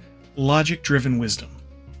later. Logic-driven wisdom.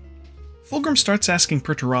 Fulgrim starts asking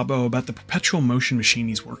Perturabo about the perpetual motion machine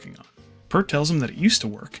he's working on. Pert tells him that it used to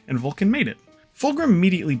work, and Vulcan made it. Fulgrim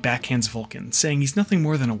immediately backhands Vulcan, saying he's nothing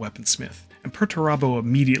more than a weaponsmith, and Perturabo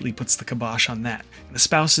immediately puts the kibosh on that, and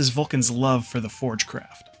espouses Vulcan's love for the forge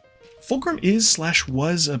craft. Fulgrim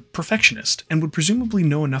is/was a perfectionist, and would presumably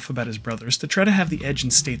know enough about his brothers to try to have the edge in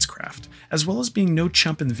statescraft, as well as being no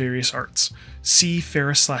chump in the various arts. See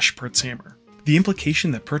Ferris/Pert's hammer. The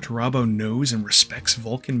implication that Perturabo knows and respects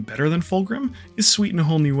Vulcan better than Fulgrim is sweet in a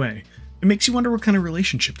whole new way. It makes you wonder what kind of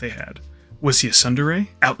relationship they had. Was he a tsundere,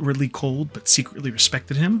 outwardly cold but secretly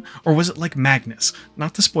respected him? Or was it like Magnus,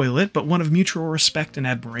 not to spoil it, but one of mutual respect and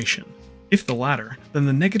admiration? If the latter, then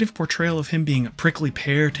the negative portrayal of him being a prickly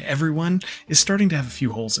pear to everyone is starting to have a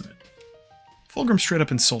few holes in it. Fulgrim straight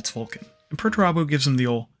up insults Vulcan, and Perturabo gives him the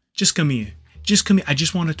old, just come here, I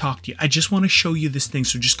just want to talk to you, I just want to show you this thing,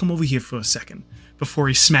 so just come over here for a second, before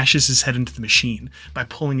he smashes his head into the machine by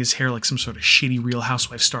pulling his hair like some sort of shitty Real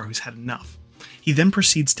Housewife star who's had enough. He then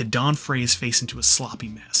proceeds to Don Frey's face into a sloppy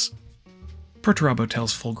mess. Perturabo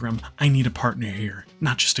tells Fulgrim, I need a partner here,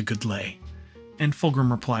 not just a good lay. And Fulgrim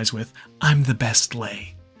replies with, I'm the best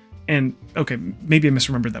lay. And, okay, maybe I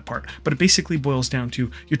misremembered that part, but it basically boils down to,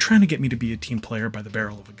 you're trying to get me to be a team player by the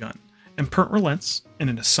barrel of a gun. And Pert relents, and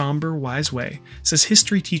in a somber, wise way, says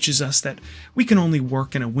history teaches us that we can only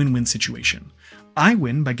work in a win-win situation. I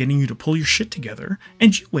win by getting you to pull your shit together,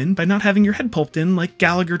 and you win by not having your head pulped in like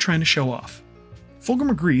Gallagher trying to show off. Fulgrim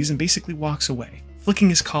agrees and basically walks away, flicking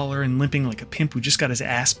his collar and limping like a pimp who just got his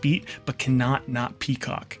ass beat but cannot not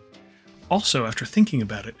peacock. Also, after thinking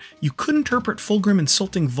about it, you could interpret Fulgrim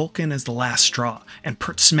insulting Vulcan as the last straw, and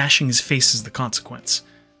Pert smashing his face as the consequence.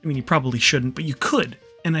 I mean, you probably shouldn't, but you could,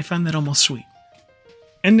 and I find that almost sweet.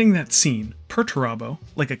 Ending that scene, Perturabo,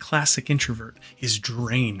 like a classic introvert, is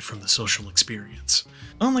drained from the social experience.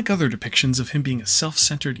 Unlike other depictions of him being a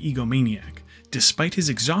self-centered egomaniac, despite his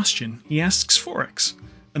exhaustion, he asks Forex,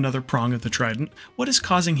 another prong of the trident, what is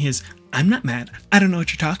causing his, I'm not mad, I don't know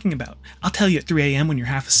what you're talking about, I'll tell you at 3 a.m. when you're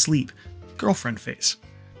half asleep, girlfriend face.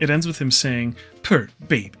 It ends with him saying, Pert,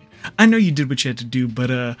 baby, I know you did what you had to do,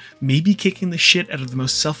 but maybe kicking the shit out of the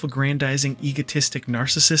most self-aggrandizing, egotistic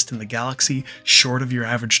narcissist in the galaxy, short of your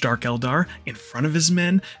average Dark Eldar, in front of his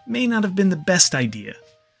men, may not have been the best idea.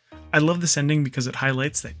 I love this ending because it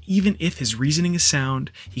highlights that even if his reasoning is sound,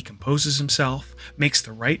 he composes himself, makes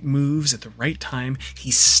the right moves at the right time, he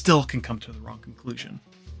still can come to the wrong conclusion.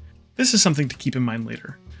 This is something to keep in mind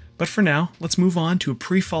later. But for now, let's move on to a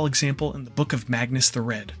pre-fall example in the Book of Magnus the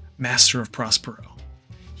Red, Master of Prospero.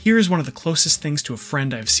 Here is one of the closest things to a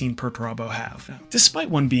friend I've seen Perturabo have.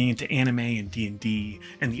 Despite one being into anime and D&D,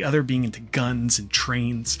 and the other being into guns and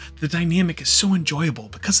trains, the dynamic is so enjoyable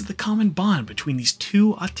because of the common bond between these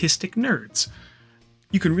two autistic nerds.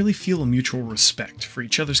 You can really feel a mutual respect for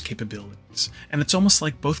each other's capabilities, and it's almost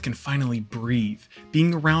like both can finally breathe,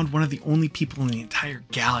 being around one of the only people in the entire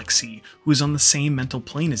galaxy who is on the same mental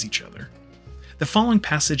plane as each other. The following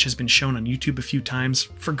passage has been shown on YouTube a few times,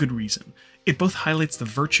 for good reason. It both highlights the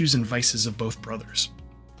virtues and vices of both brothers.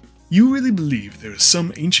 You really believe there is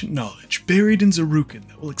some ancient knowledge buried in Zarukan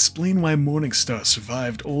that will explain why Morningstar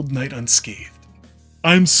survived Old Night unscathed?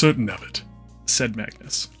 I'm certain of it, said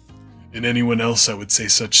Magnus. In anyone else I would say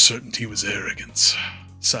such certainty was arrogance,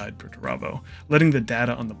 sighed Perturabo, letting the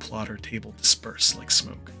data on the plotter table disperse like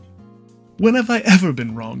smoke. When have I ever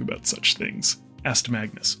been wrong about such things? Asked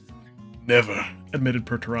Magnus. Never, admitted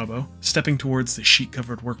Perturabo, stepping towards the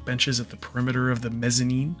sheet-covered workbenches at the perimeter of the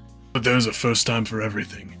mezzanine. But there's a first time for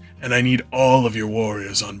everything, and I need all of your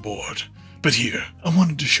warriors on board. But here, I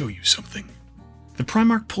wanted to show you something. The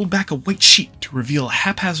Primarch pulled back a white sheet to reveal a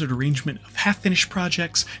haphazard arrangement of half-finished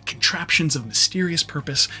projects, contraptions of mysterious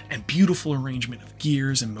purpose, and beautiful arrangement of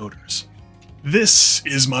gears and motors. This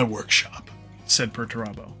is my workshop, said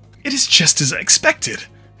Perturabo. It is just as I expected,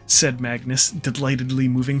 said Magnus, delightedly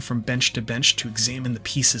moving from bench to bench to examine the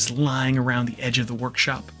pieces lying around the edge of the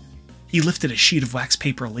workshop. He lifted a sheet of wax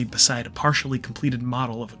paper laid beside a partially completed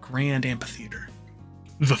model of a grand amphitheater.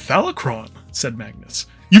 The Thalacron, said Magnus.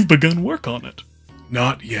 You've begun work on it.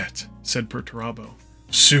 Not yet, said Perturabo.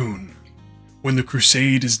 Soon. When the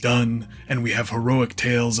crusade is done, and we have heroic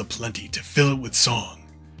tales aplenty to fill it with song,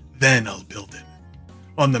 then I'll build it.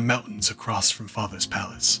 On the mountains across from Father's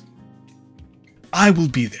palace. I will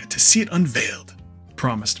be there to see it unveiled,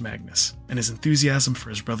 promised Magnus, and his enthusiasm for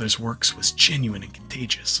his brother's works was genuine and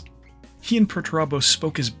contagious. He and Perturabo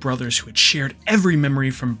spoke as brothers who had shared every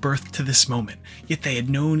memory from birth to this moment, yet they had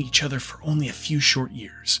known each other for only a few short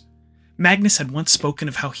years. Magnus had once spoken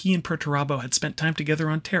of how he and Perturabo had spent time together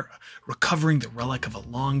on Terra, recovering the relic of a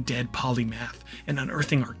long-dead polymath and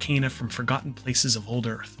unearthing arcana from forgotten places of old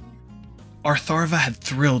Earth. Artharva had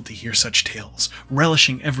thrilled to hear such tales,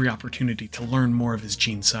 relishing every opportunity to learn more of his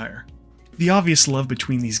gene-sire. The obvious love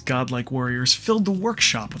between these godlike warriors filled the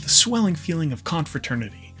workshop with a swelling feeling of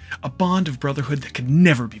confraternity, a bond of brotherhood that could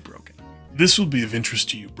never be broken. This will be of interest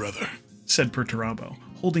to you, brother, said Perturabo,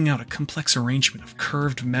 holding out a complex arrangement of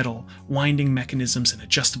curved metal, winding mechanisms, and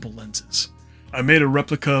adjustable lenses. I made a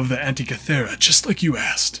replica of the Antikythera just like you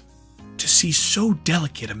asked. To see so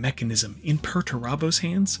delicate a mechanism in Perturabo's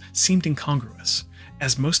hands seemed incongruous,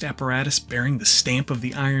 as most apparatus bearing the stamp of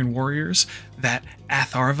the Iron Warriors that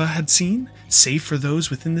Atharva had seen, save for those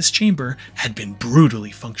within this chamber, had been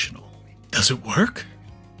brutally functional. Does it work?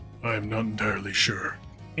 I am not entirely sure,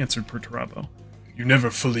 answered Perturabo. You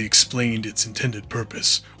never fully explained its intended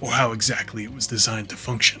purpose, or how exactly it was designed to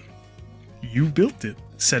function. You built it,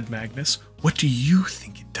 said Magnus. What do you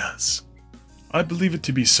think it does? I believe it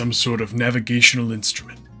to be some sort of navigational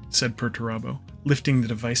instrument, said Perturabo, lifting the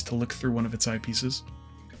device to look through one of its eyepieces.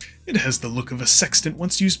 It has the look of a sextant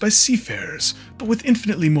once used by seafarers, but with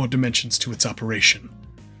infinitely more dimensions to its operation.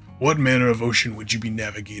 What manner of ocean would you be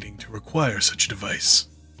navigating to require such a device?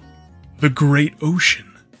 The great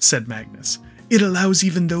ocean, said Magnus. It allows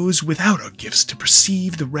even those without our gifts to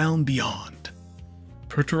perceive the realm beyond.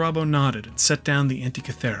 Perturabo nodded and set down the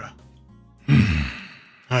Antikythera.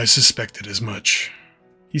 I suspected as much,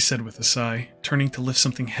 he said with a sigh, turning to lift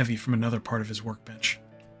something heavy from another part of his workbench.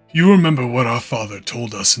 You remember what our father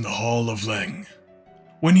told us in the Hall of Leng,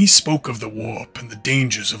 when he spoke of the warp and the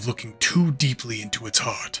dangers of looking too deeply into its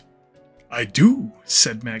heart. I do,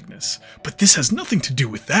 said Magnus, but this has nothing to do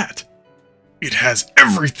with that. It has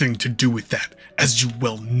everything to do with that, as you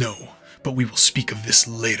well know, but we will speak of this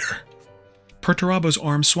later. Perturabo's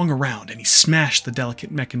arm swung around and he smashed the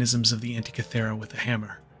delicate mechanisms of the Antikythera with a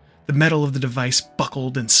hammer. The metal of the device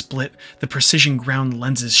buckled and split, the precision-ground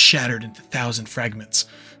lenses shattered into 1,000 fragments.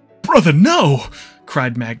 Brother, no!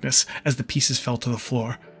 Cried Magnus as the pieces fell to the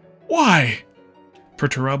floor. Why?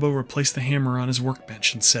 Perturabo replaced the hammer on his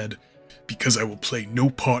workbench and said, Because I will play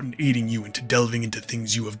no part in aiding you into delving into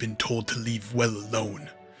things you have been told to leave well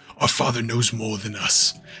alone. Our father knows more than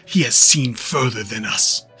us. He has seen further than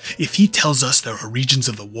us. If he tells us there are regions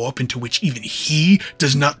of the warp into which even he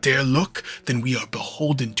does not dare look, then we are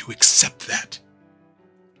beholden to accept that.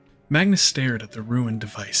 Magnus stared at the ruined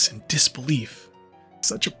device in disbelief.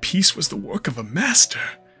 Such a piece was the work of a master,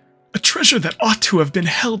 a treasure that ought to have been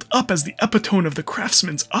held up as the epitome of the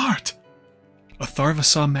craftsman's art. Atharva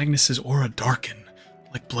saw Magnus's aura darken,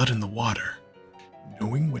 like blood in the water.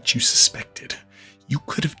 Knowing what you suspected, you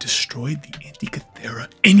could have destroyed the Antikythera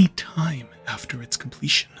any time after its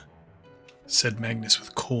completion, said Magnus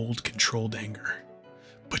with cold, controlled anger.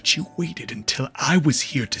 But you waited until I was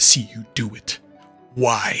here to see you do it.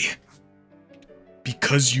 Why?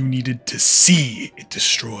 Because you needed to see it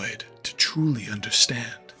destroyed to truly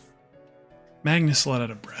understand. Magnus let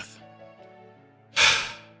out a breath. You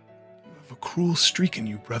have a cruel streak in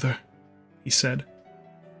you, brother, he said.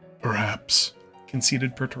 Perhaps,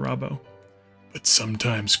 conceded Perturabo. But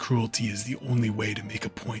sometimes cruelty is the only way to make a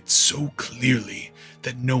point so clearly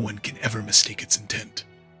that no one can ever mistake its intent.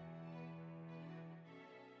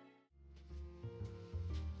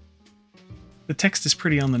 The text is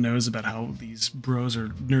pretty on the nose about how these bros are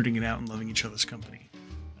nerding it out and loving each other's company.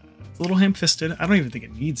 It's a little ham-fisted. I don't even think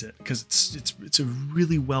it needs it, because it's a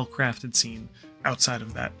really well-crafted scene outside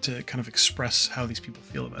of that to kind of express how these people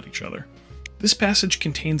feel about each other. This passage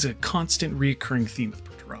contains a constant reoccurring theme of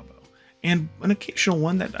Perturabo, and an occasional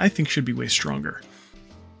one that I think should be way stronger.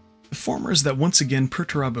 The former is that once again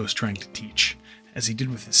Perturabo is trying to teach. As he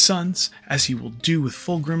did with his sons, as he will do with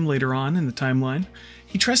Fulgrim later on in the timeline,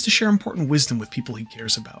 he tries to share important wisdom with people he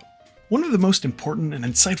cares about. One of the most important and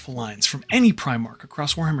insightful lines from any Primarch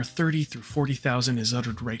across Warhammer 30 through 40,000 is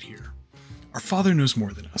uttered right here. Our Father knows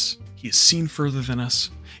more than us. He has seen further than us.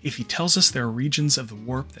 If he tells us there are regions of the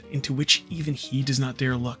warp into which even he does not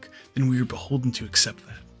dare look, then we are beholden to accept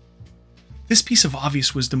that. This piece of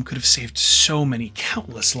obvious wisdom could have saved so many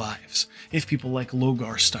countless lives if people like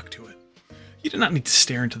Logar stuck to it. You do not need to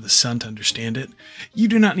stare into the sun to understand it. You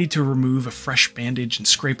do not need to remove a fresh bandage and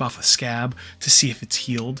scrape off a scab to see if it's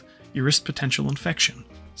healed. You risk potential infection.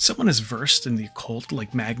 Someone as versed in the occult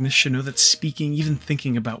like Magnus should know that speaking, even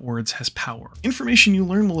thinking about words, has power. Information you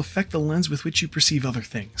learn will affect the lens with which you perceive other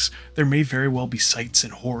things. There may very well be sights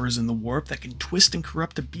and horrors in the warp that can twist and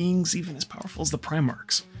corrupt the beings even as powerful as the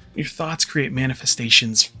Primarchs. Your thoughts create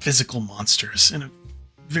manifestations, physical monsters. In a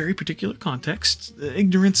very particular context,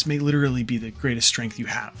 ignorance may literally be the greatest strength you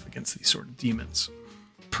have against these sort of demons.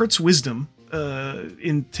 Pert's wisdom,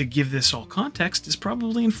 to give this all context, is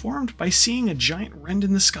probably informed by seeing a giant rend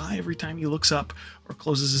in the sky every time he looks up or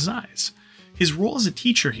closes his eyes. His role as a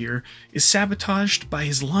teacher here is sabotaged by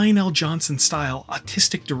his Lionel Johnson-style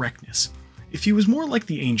autistic directness. If he was more like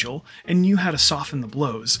the angel and knew how to soften the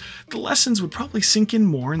blows, the lessons would probably sink in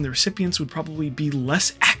more and the recipients would probably be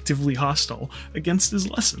less actively hostile against his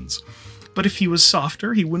lessons. But if he was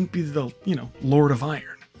softer, he wouldn't be the, Lord of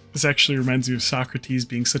Iron. This actually reminds me of Socrates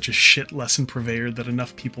being such a shit lesson purveyor that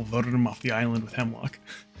enough people voted him off the island with hemlock.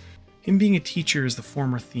 Him being a teacher is the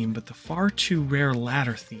former theme, but the far too rare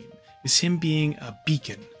latter theme is him being a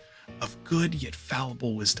beacon of good yet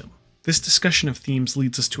fallible wisdom. This discussion of themes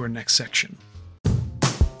leads us to our next section.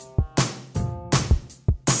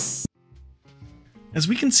 As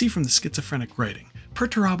we can see from the schizophrenic writing,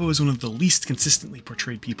 Perturabo is one of the least consistently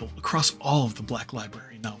portrayed people across all of the Black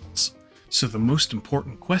Library novels. So the most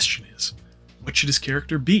important question is, what should his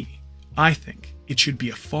character be? I think it should be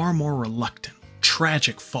a far more reluctant,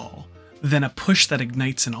 tragic fall than a push that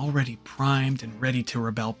ignites an already primed and ready to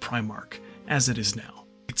rebel Primarch, as it is now.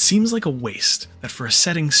 It seems like a waste that for a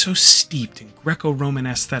setting so steeped in Greco-Roman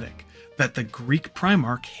aesthetic, that the Greek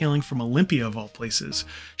Primarch, hailing from Olympia of all places,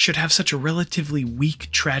 should have such a relatively weak,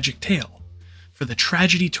 tragic tale. For the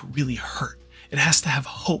tragedy to really hurt, it has to have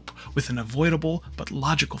hope with an avoidable but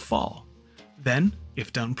logical fall. Then,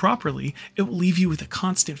 if done properly, it will leave you with a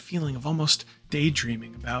constant feeling of almost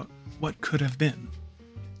daydreaming about what could have been.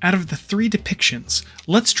 Out of the three depictions,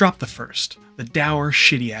 let's drop the first, the dour,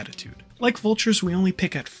 shitty attitude. Like vultures, we only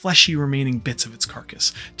pick at fleshy remaining bits of its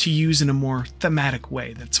carcass to use in a more thematic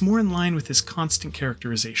way that's more in line with his constant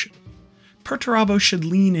characterization. Perturabo should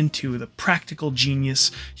lean into the practical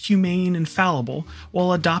genius, humane and fallible,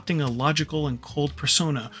 while adopting a logical and cold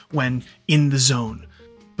persona when in the zone.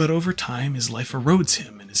 But over time, his life erodes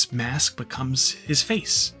him and his mask becomes his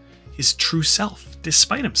face, his true self,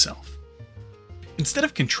 despite himself. Instead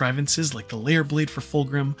of contrivances like the layer blade for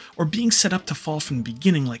Fulgrim, or being set up to fall from the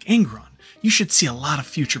beginning like Angron, you should see a lot of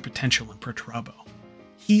future potential in Perturabo.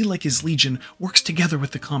 He, like his legion, works together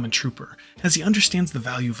with the common trooper, as he understands the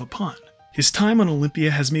value of a pawn. His time on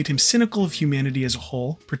Olympia has made him cynical of humanity as a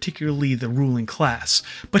whole, particularly the ruling class,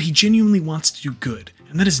 but he genuinely wants to do good,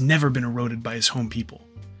 and that has never been eroded by his home people.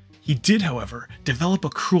 He did, however, develop a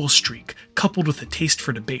cruel streak, coupled with a taste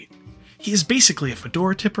for debate. He is basically a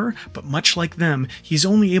fedora tipper, but much like them, he's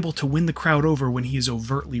only able to win the crowd over when he is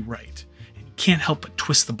overtly right, and he can't help but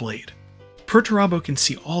twist the blade. Perturabo can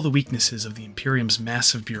see all the weaknesses of the Imperium's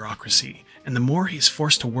massive bureaucracy, and the more he is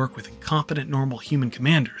forced to work with incompetent normal human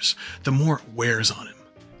commanders, the more it wears on him.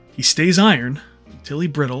 He stays iron, until he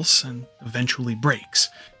brittles and eventually breaks.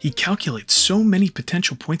 He calculates so many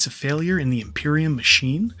potential points of failure in the Imperium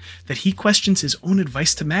machine that he questions his own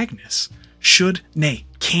advice to Magnus. Should, nay,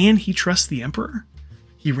 can he trust the Emperor?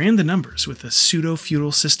 He ran the numbers. With a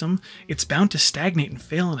pseudo-feudal system, it's bound to stagnate and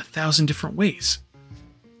fail in 1,000 different ways.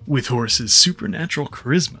 With Horus's supernatural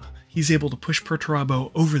charisma, he's able to push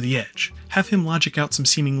Perturabo over the edge, have him logic out some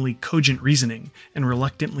seemingly cogent reasoning, and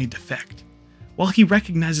reluctantly defect. While he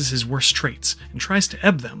recognizes his worst traits and tries to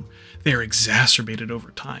ebb them, they are exacerbated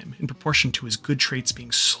over time in proportion to his good traits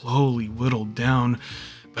being slowly whittled down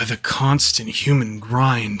by the constant human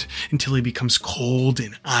grind until he becomes cold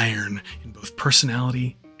and iron in both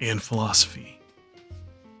personality and philosophy.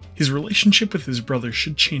 His relationship with his brother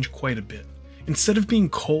should change quite a bit. Instead of being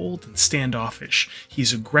cold and standoffish,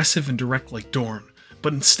 he's aggressive and direct like Dourn,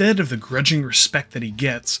 but instead of the grudging respect that he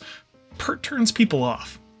gets, Pert turns people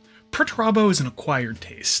off. Perturabo is an acquired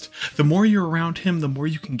taste. The more you're around him, the more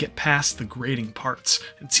you can get past the grating parts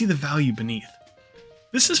and see the value beneath.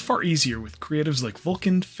 This is far easier with creatives like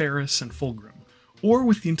Vulcan, Ferris, and Fulgrim, or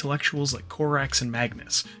with the intellectuals like Korax and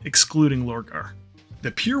Magnus, excluding Lorgar.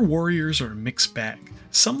 The pure warriors are a mixed bag.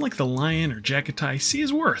 Some like the Lion or Jagatai see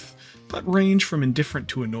his worth, but range from indifferent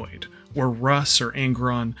to annoyed, where Russ or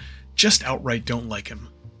Angron just outright don't like him.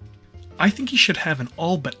 I think he should have an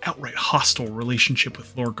all but outright hostile relationship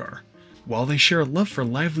with Lorgar. While they share a love for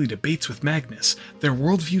lively debates with Magnus, their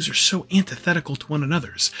worldviews are so antithetical to one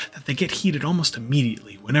another's that they get heated almost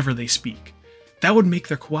immediately whenever they speak. That would make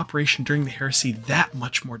their cooperation during the heresy that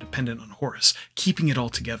much more dependent on Horus, keeping it all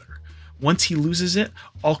together. Once he loses it,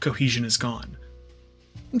 all cohesion is gone.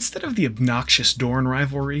 Instead of the obnoxious Dourn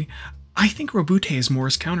rivalry, I think Roboute is more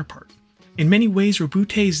his counterpart. In many ways,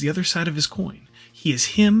 Roboute is the other side of his coin. He is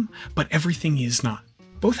him, but everything he is not.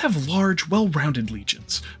 Both have large, well-rounded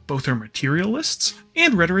legions. Both are materialists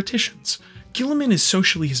and rhetoricians. Guilliman is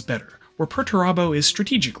socially his better, where Perturabo is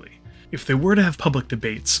strategically. If they were to have public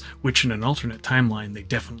debates, which in an alternate timeline they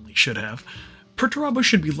definitely should have, Perturabo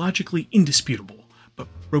should be logically indisputable, but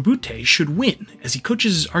Roboute should win, as he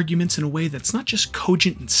coaches his arguments in a way that's not just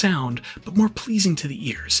cogent and sound, but more pleasing to the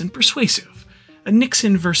ears and persuasive. A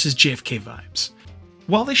Nixon versus JFK vibes.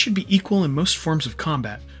 While they should be equal in most forms of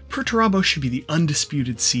combat, Perturabo should be the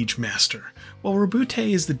undisputed siege master, while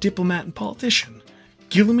Roboute is the diplomat and politician.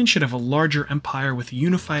 Guilliman should have a larger empire with a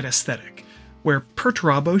unified aesthetic, where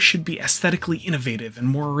Perturabo should be aesthetically innovative and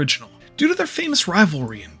more original. Due to their famous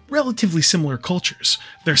rivalry and relatively similar cultures,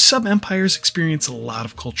 their sub-empires experience a lot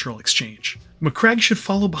of cultural exchange. Macragge should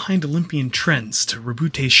follow behind Olympian trends to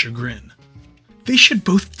Roboute's chagrin. They should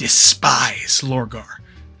both despise Lorgar,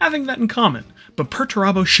 having that in common, but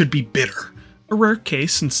Perturabo should be bitter, a rare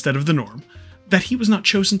case instead of the norm, that he was not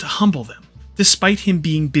chosen to humble them, despite him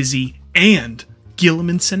being busy and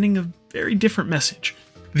Guilliman sending a very different message.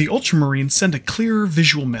 The Ultramarines send a clearer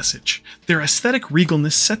visual message. Their aesthetic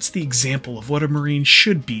regalness sets the example of what a Marine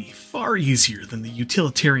should be, far easier than the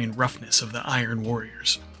utilitarian roughness of the Iron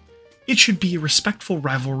Warriors. It should be a respectful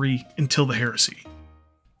rivalry until the heresy.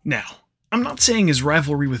 Now, I'm not saying his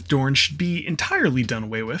rivalry with Dourn should be entirely done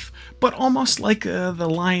away with, but almost like the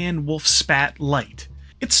Lion-Wolf spat light.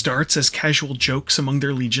 It starts as casual jokes among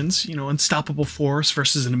their legions, unstoppable force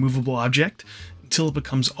versus an immovable object, until it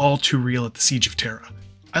becomes all too real at the Siege of Terra.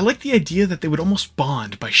 I like the idea that they would almost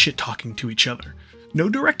bond by shit-talking to each other. No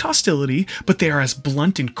direct hostility, but they are as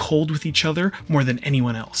blunt and cold with each other more than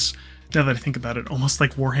anyone else. Now that I think about it, almost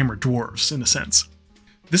like Warhammer dwarves, in a sense.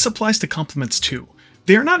 This applies to compliments too.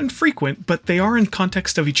 They are not infrequent, but they are in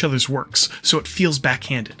context of each other's works, so it feels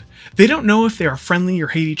backhanded. They don't know if they are friendly or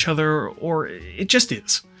hate each other, or it just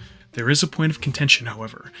is. There is a point of contention,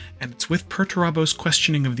 however, and it's with Perturabo's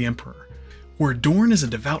questioning of the Emperor. Where Dourn is a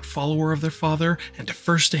devout follower of their father and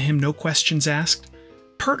defers to him no questions asked,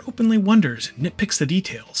 Pert openly wonders and nitpicks the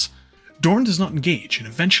details. Dourn does not engage and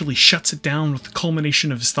eventually shuts it down with the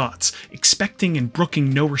culmination of his thoughts, expecting and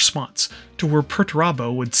brooking no response, to where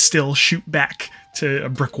Perturabo would still shoot back to a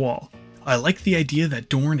brick wall. I like the idea that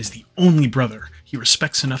Dourn is the only brother he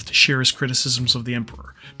respects enough to share his criticisms of the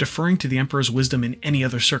Emperor, deferring to the Emperor's wisdom in any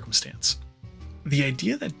other circumstance. The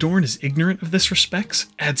idea that Dourn is ignorant of this respect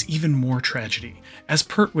adds even more tragedy, as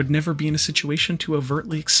Pert would never be in a situation to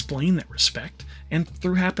overtly explain that respect, and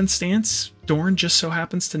through happenstance, Dourn just so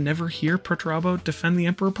happens to never hear Perturabo defend the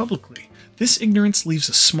Emperor publicly. This ignorance leaves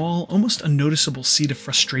a small, almost unnoticeable seed of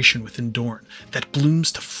frustration within Dourn that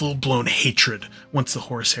blooms to full-blown hatred once the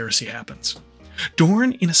Horus Heresy happens.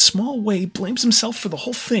 Dourn, in a small way, blames himself for the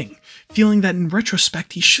whole thing, feeling that in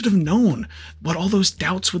retrospect he should have known what all those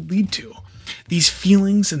doubts would lead to. These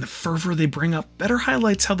feelings and the fervor they bring up better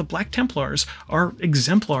highlights how the Black Templars are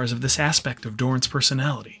exemplars of this aspect of Dourn's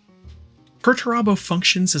personality. Perturabo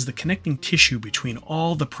functions as the connecting tissue between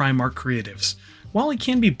all the Primarch creatives. While he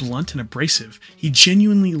can be blunt and abrasive, he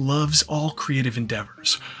genuinely loves all creative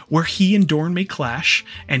endeavors. Where he and Dourn may clash,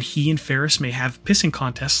 and he and Ferris may have pissing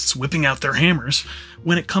contests whipping out their hammers,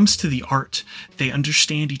 when it comes to the art, they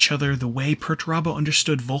understand each other the way Perturabo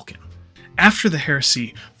understood Vulcan. After the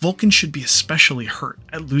heresy, Vulcan should be especially hurt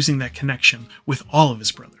at losing that connection with all of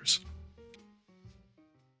his brothers.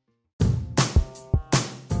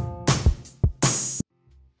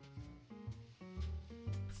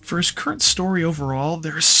 For his current story overall,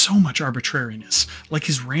 there is so much arbitrariness, like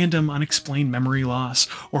his random, unexplained memory loss,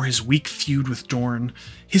 or his weak feud with Dorn.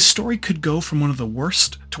 His story could go from one of the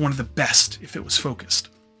worst to one of the best if it was focused.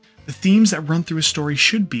 The themes that run through his story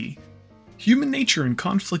should be human nature in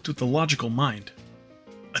conflict with the logical mind,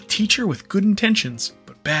 a teacher with good intentions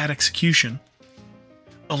but bad execution,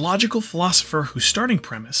 a logical philosopher whose starting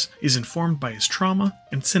premise is informed by his trauma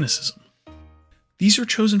and cynicism. These are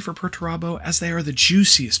chosen for Perturabo as they are the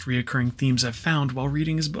juiciest reoccurring themes I've found while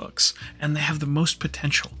reading his books, and they have the most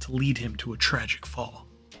potential to lead him to a tragic fall.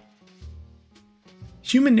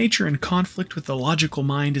 Human nature in conflict with the logical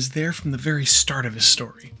mind is there from the very start of his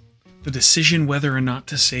story. The decision whether or not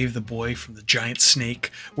to save the boy from the giant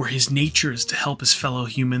snake, where his nature is to help his fellow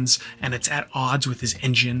humans, and it's at odds with his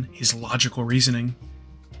engine, his logical reasoning.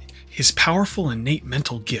 His powerful innate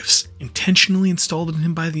mental gifts, intentionally installed in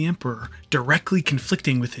him by the Emperor, directly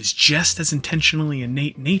conflicting with his just as intentionally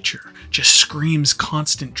innate nature, just screams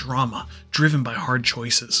constant drama, driven by hard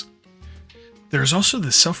choices. There is also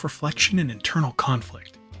the self-reflection and internal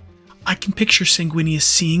conflict. I can picture Sanguinius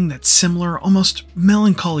seeing that similar, almost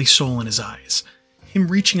melancholy soul in his eyes, him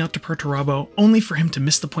reaching out to Perturabo only for him to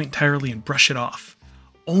miss the point entirely and brush it off,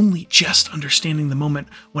 only just understanding the moment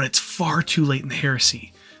when it's far too late in the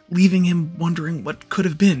heresy, leaving him wondering what could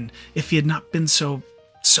have been if he had not been so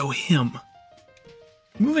him.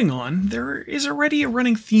 Moving on, there is already a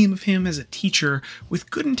running theme of him as a teacher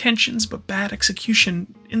with good intentions but bad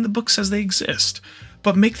execution in the books as they exist,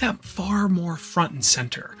 but make that far more front and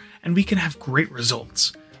center, and we can have great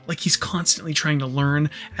results. Like he's constantly trying to learn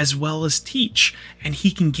as well as teach, and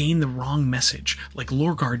he can gain the wrong message, like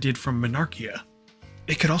Lorgar did from Monarchia.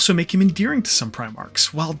 It could also make him endearing to some Primarchs,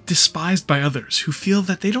 while despised by others who feel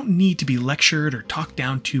that they don't need to be lectured or talked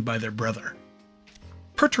down to by their brother.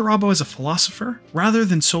 Perturabo as a philosopher, rather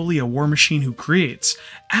than solely a war machine who creates,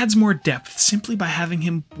 adds more depth simply by having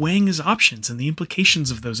him weighing his options and the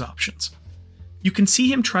implications of those options. You can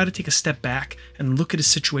see him try to take a step back and look at his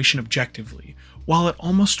situation objectively. While it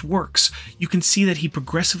almost works, you can see that he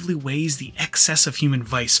progressively weighs the excess of human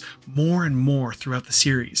vice more and more throughout the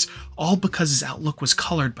series, all because his outlook was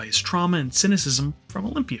colored by his trauma and cynicism from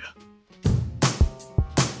Olympia.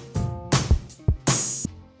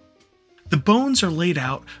 The bones are laid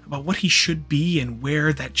out about what he should be and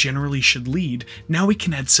where that generally should lead. Now we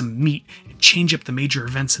can add some meat and change up the major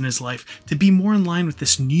events in his life to be more in line with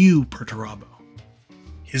this new Perturabo.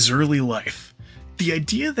 His early life. The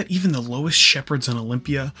idea that even the lowest shepherds on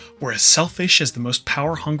Olympia were as selfish as the most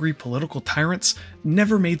power-hungry political tyrants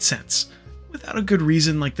never made sense, without a good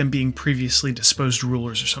reason like them being previously disposed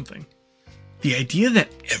rulers or something. The idea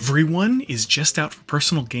that everyone is just out for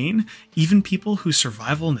personal gain, even people whose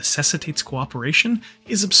survival necessitates cooperation,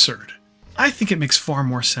 is absurd. I think it makes far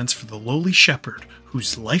more sense for the lowly shepherd,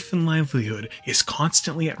 whose life and livelihood is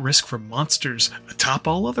constantly at risk from monsters atop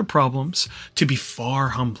all other problems, to be far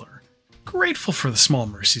humbler, grateful for the small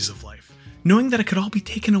mercies of life, knowing that it could all be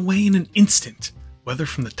taken away in an instant, whether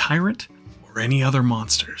from the tyrant or any other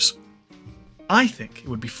monsters. I think it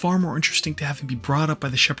would be far more interesting to have him be brought up by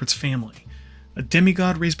the shepherd's family, a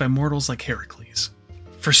demigod raised by mortals like Heracles.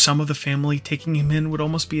 For some of the family, taking him in would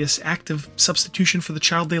almost be an act of substitution for the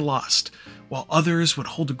child they lost, while others would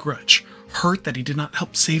hold a grudge, hurt that he did not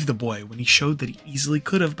help save the boy when he showed that he easily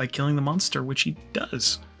could have by killing the monster, which he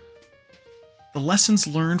does. The lessons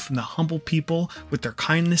learned from the humble people with their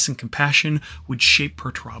kindness and compassion would shape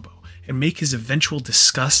Perturabo and make his eventual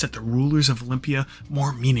disgust at the rulers of Olympia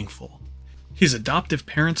more meaningful. His adoptive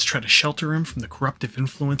parents try to shelter him from the corruptive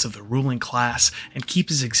influence of the ruling class and keep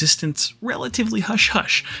his existence relatively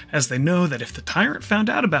hush-hush, as they know that if the tyrant found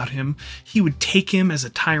out about him, he would take him as a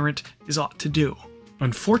tyrant is ought to do.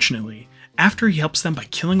 Unfortunately, after he helps them by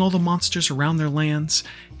killing all the monsters around their lands,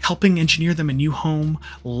 helping engineer them a new home,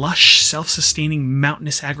 lush, self-sustaining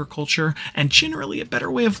mountainous agriculture, and generally a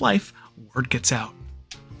better way of life, word gets out.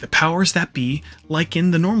 The powers that be, like in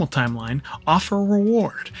the normal timeline, offer a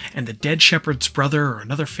reward, and the dead shepherd's brother or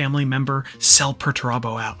another family member sell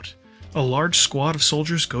Perturabo out. A large squad of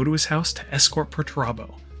soldiers go to his house to escort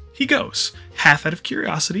Perturabo. He goes, half out of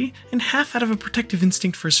curiosity and half out of a protective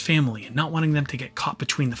instinct for his family and not wanting them to get caught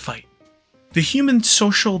between the fight. The human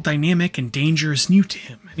social dynamic and danger is new to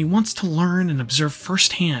him, and he wants to learn and observe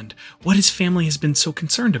firsthand what his family has been so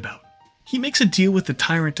concerned about. He makes a deal with the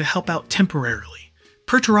tyrant to help out temporarily.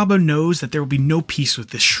 Perturabo knows that there will be no peace with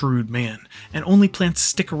this shrewd man, and only plans to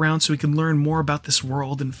stick around so he can learn more about this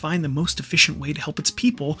world and find the most efficient way to help its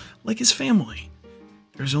people, like his family.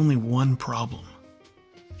 There's only one problem.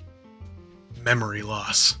 Memory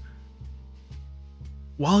loss.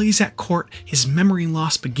 While he's at court, his memory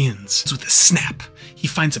loss begins. With a snap, he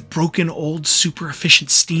finds a broken, old,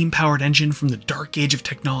 super-efficient steam-powered engine from the dark age of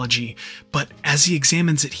technology, but as he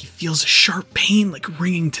examines it, he feels a sharp pain like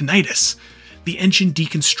ringing tinnitus. The engine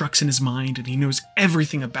deconstructs in his mind, and he knows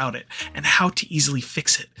everything about it and how to easily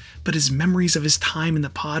fix it, but his memories of his time in the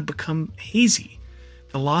pod become hazy.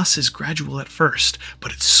 The loss is gradual at first,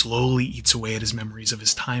 but it slowly eats away at his memories of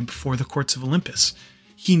his time before the courts of Olympus.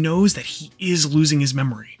 He knows that he is losing his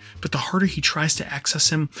memory, but the harder he tries to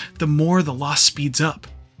access him, the more the loss speeds up.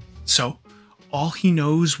 So, all he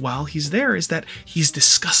knows while he's there is that he's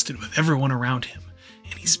disgusted with everyone around him,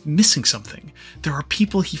 and he's missing something. There are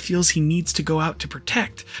people he feels he needs to go out to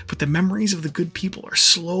protect, but the memories of the good people are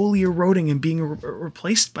slowly eroding and being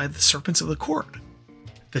replaced by the serpents of the court.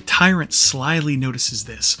 The tyrant slyly notices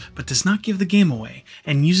this, but does not give the game away,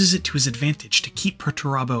 and uses it to his advantage to keep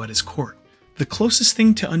Perturabo at his court. The closest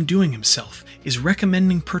thing to undoing himself is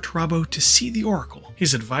recommending Perturabo to see the Oracle.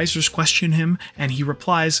 His advisors question him, and he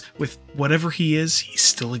replies, with whatever he is, he's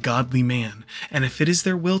still a godly man, and if it is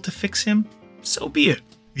their will to fix him, so be it.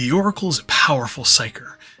 The Oracle is a powerful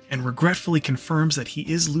psyker, and regretfully confirms that he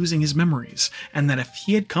is losing his memories, and that if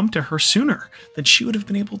he had come to her sooner, then she would have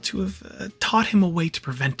been able to have taught him a way to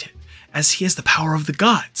prevent it, as he has the power of the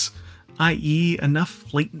gods, i.e.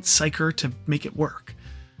 enough latent psyker to make it work.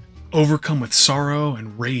 Overcome with sorrow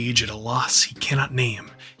and rage at a loss he cannot name,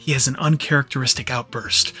 he has an uncharacteristic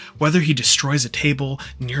outburst, whether he destroys a table,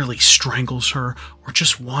 nearly strangles her, or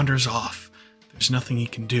just wanders off. There's nothing he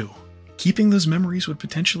can do. Keeping those memories would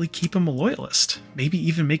potentially keep him a loyalist, maybe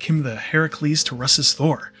even make him the Heracles to Russ's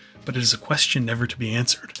Thor, but it is a question never to be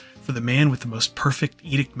answered, for the man with the most perfect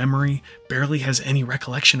edict memory barely has any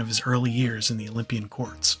recollection of his early years in the Olympian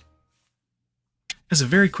courts. As a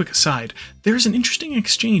very quick aside, there's an interesting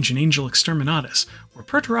exchange in Angel Exterminatus, where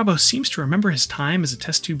Perturabo seems to remember his time as a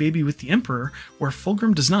test tube baby with the Emperor, where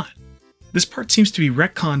Fulgrim does not. This part seems to be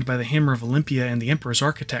retconned by the Hammer of Olympia and the Emperor's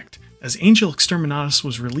Architect, as Angel Exterminatus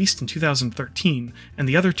was released in 2013, and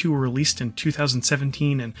the other two were released in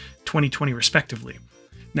 2017 and 2020 respectively.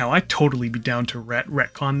 Now, I'd totally be down to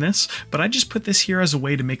retcon this, but I just put this here as a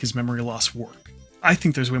way to make his memory loss work. I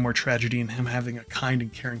think there's way more tragedy in him having a kind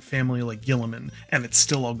and caring family like Gilliman, and it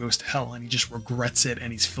still all goes to hell, and he just regrets it,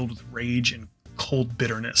 and he's filled with rage and cold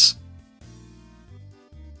bitterness.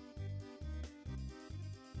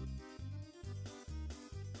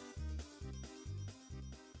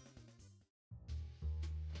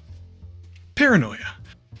 Paranoia.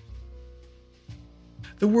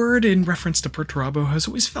 The word in reference to Perturabo has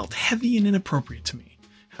always felt heavy and inappropriate to me.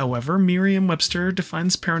 However, Merriam-Webster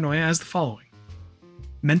defines paranoia as the following: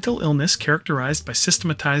 mental illness characterized by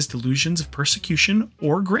systematized delusions of persecution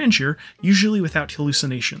or grandeur, usually without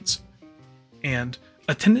hallucinations. And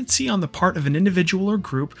a tendency on the part of an individual or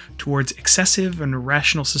group towards excessive and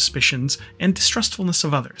irrational suspicions and distrustfulness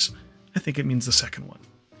of others. I think it means the second one.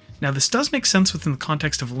 Now, this does make sense within the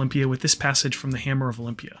context of Olympia with this passage from the Hammer of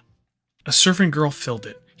Olympia. A servant girl filled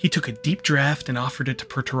it. He took a deep draught and offered it to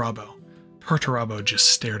Perturabo. Perturabo just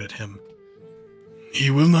stared at him.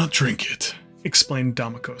 "He will not drink it," explained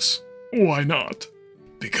Damokos. "Why not?"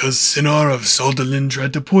 "Because Sinar of Soldalin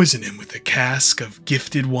tried to poison him with a cask of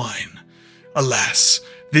gifted wine. Alas,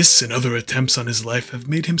 this and other attempts on his life have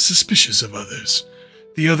made him suspicious of others.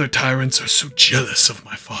 The other tyrants are so jealous of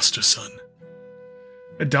my foster son."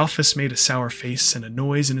 Adolphus made a sour face and a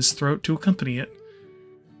noise in his throat to accompany it.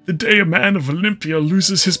 "The day a man of Olympia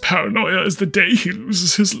loses his paranoia is the day he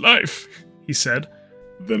loses his life," he said.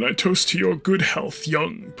 "Then I toast to your good health,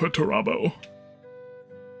 young Perturabo."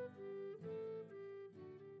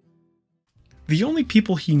 The only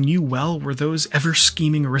people he knew well were those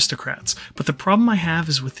ever-scheming aristocrats, but the problem I have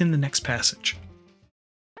is within the next passage.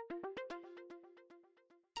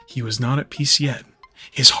 He was not at peace yet.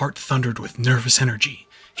 His heart thundered with nervous energy.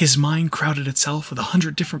 His mind crowded itself with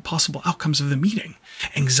 100 different possible outcomes of the meeting.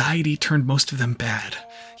 Anxiety turned most of them bad.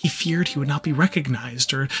 He feared he would not be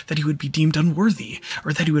recognized, or that he would be deemed unworthy,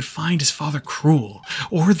 or that he would find his father cruel,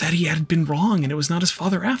 or that he had been wrong and it was not his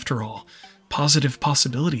father after all. Positive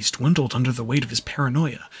possibilities dwindled under the weight of his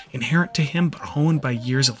paranoia, inherent to him but honed by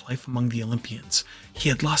years of life among the Olympians. He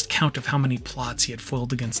had lost count of how many plots he had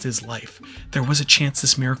foiled against his life. There was a chance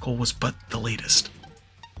this miracle was but the latest.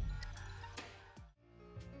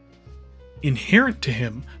 Inherent to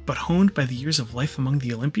him, but honed by the years of life among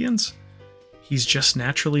the Olympians? He's just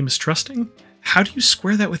naturally mistrusting? How do you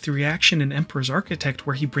square that with the reaction in Emperor's Architect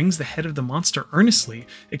where he brings the head of the monster earnestly,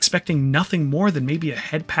 expecting nothing more than maybe a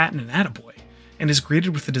head pat and an attaboy, and is greeted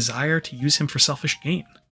with a desire to use him for selfish gain?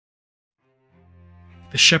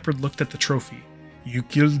 The shepherd looked at the trophy. "You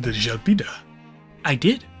killed the Jalpida." I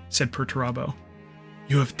did, said Perturabo.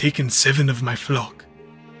 You have taken 7 of my flock.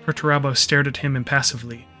 Perturabo stared at him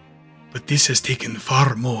impassively. But this has taken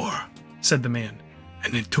far more, said the man,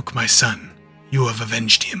 and it took my son. You have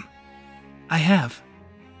avenged him. I have.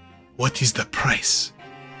 What is the price?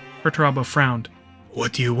 Perturabo frowned.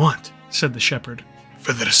 What do you want? Said the shepherd.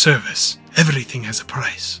 For their service, everything has a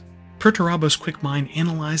price. Perturabo's quick mind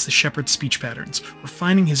analyzed the shepherd's speech patterns,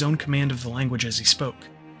 refining his own command of the language as he spoke.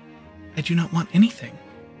 I do not want anything.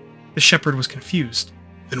 The shepherd was confused.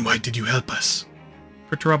 Then why did you help us?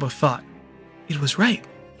 Perturabo thought. It was right.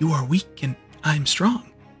 You are weak and I am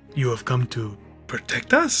strong. You have come to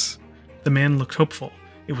protect us? The man looked hopeful.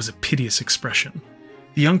 It was a piteous expression.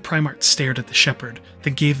 The young Primart stared at the shepherd,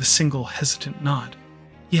 then gave a single hesitant nod.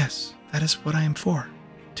 Yes, that is what I am for.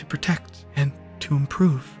 To protect and to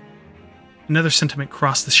improve. Another sentiment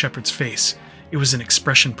crossed the shepherd's face. It was an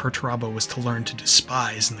expression Perturabo was to learn to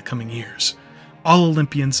despise in the coming years. All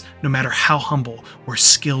Olympians, no matter how humble, were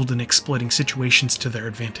skilled in exploiting situations to their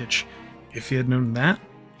advantage. If he had known that,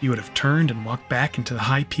 he would have turned and walked back into the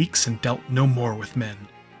high peaks and dealt no more with men.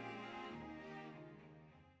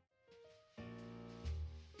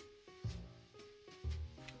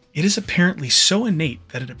 It is apparently so innate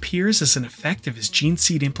that it appears as an effect of his gene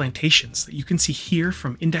seed implantations that you can see here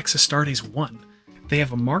from Index Astartes 1. They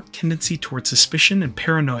have a marked tendency towards suspicion and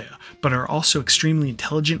paranoia, but are also extremely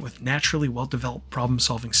intelligent with naturally well-developed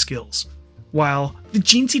problem-solving skills. While the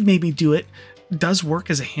gene seed made me do it does work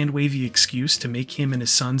as a hand-wavy excuse to make him and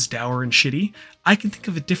his sons dour and shitty, I can think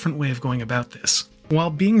of a different way of going about this. While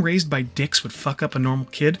being raised by dicks would fuck up a normal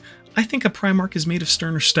kid, I think a Primarch is made of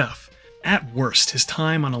sterner stuff. At worst, his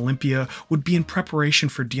time on Olympia would be in preparation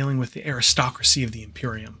for dealing with the aristocracy of the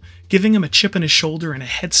Imperium, giving him a chip on his shoulder and a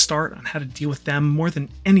head start on how to deal with them more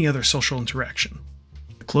than any other social interaction.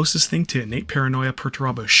 The closest thing to innate paranoia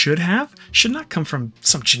Perturabo should not come from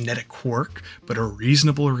some genetic quirk, but a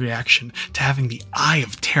reasonable reaction to having the Eye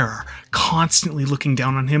of Terror constantly looking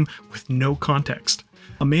down on him with no context.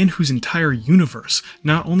 A man whose entire universe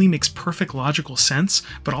not only makes perfect logical sense,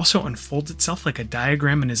 but also unfolds itself like a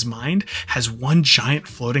diagram in his mind, has one giant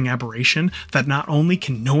floating aberration that not only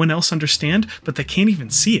can no one else understand, but they can't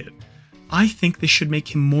even see it. I think this should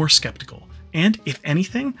make him more skeptical, and, if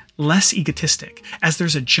anything, less egotistic, as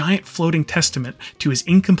there's a giant floating testament to his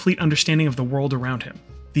incomplete understanding of the world around him.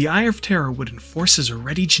 The Eye of Terror would enforce his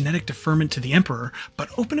already genetic deferment to the Emperor,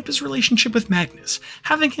 but open up his relationship with Magnus,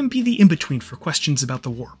 having him be the in-between for questions about the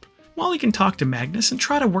warp. While he can talk to Magnus and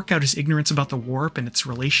try to work out his ignorance about the warp and its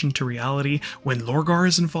relation to reality, when Lorgar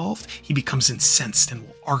is involved, he becomes incensed and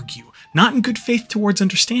will argue, not in good faith towards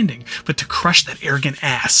understanding, but to crush that arrogant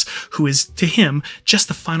ass, who is, to him, just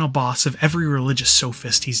the final boss of every religious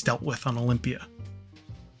sophist he's dealt with on Olympia.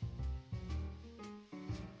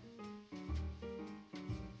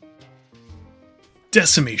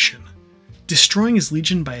 Decimation. Destroying his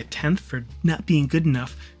legion by a 10th for not being good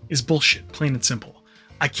enough is bullshit, plain and simple.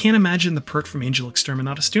 I can't imagine the Pert from Angel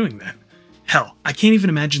Exterminatus doing that. Hell, I can't even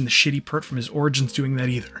imagine the shitty Pert from his origins doing that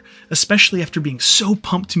either, especially after being so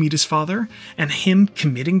pumped to meet his father, and him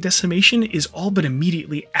committing decimation is all but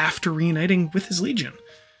immediately after reuniting with his legion.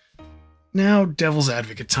 Now, devil's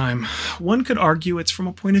advocate time. One could argue it's from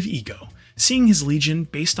a point of ego. Seeing his legion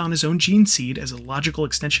based on his own gene seed as a logical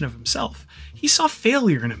extension of himself, he saw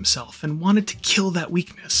failure in himself and wanted to kill that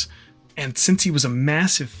weakness. And since he was a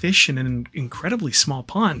massive fish in an incredibly small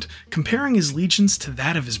pond, comparing his legions to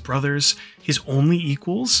that of his brothers, his only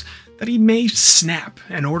equals, that he may snap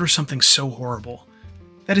and order something so horrible.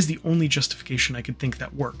 That is the only justification I could think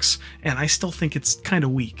that works, and I still think it's kinda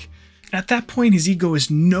weak. At that point, his ego is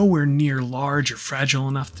nowhere near large or fragile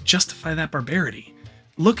enough to justify that barbarity.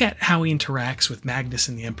 Look at how he interacts with Magnus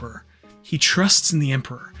and the Emperor. He trusts in the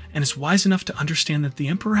Emperor, and is wise enough to understand that the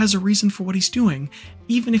Emperor has a reason for what he's doing,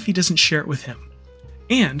 even if he doesn't share it with him.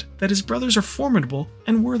 And that his brothers are formidable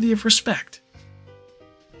and worthy of respect.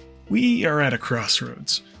 We are at a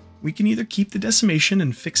crossroads. We can either keep the decimation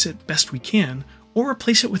and fix it best we can, or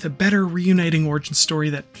replace it with a better reuniting origin story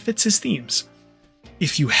that fits his themes.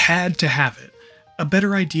 If you had to have it, a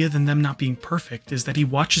better idea than them not being perfect is that he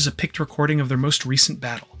watches a picked recording of their most recent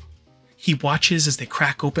battle. He watches as they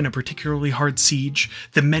crack open a particularly hard siege,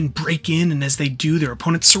 the men break in, and as they do, their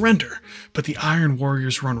opponents surrender, but the Iron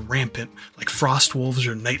Warriors run rampant like Frost Wolves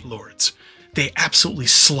or Night Lords. They absolutely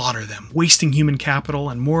slaughter them, wasting human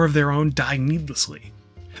capital and more of their own dying needlessly.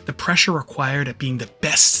 The pressure required at being the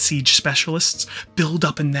best siege specialists build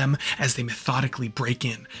up in them as they methodically break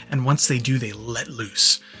in, and once they do, they let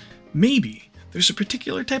loose. Maybe there's a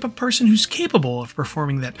particular type of person who's capable of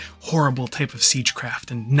performing that horrible type of siegecraft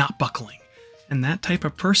and not buckling, and that type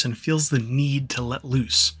of person feels the need to let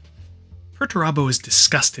loose. Perturabo is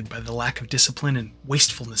disgusted by the lack of discipline and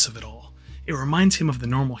wastefulness of it all. It reminds him of the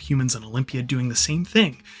normal humans on Olympia doing the same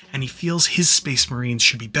thing, and he feels his space marines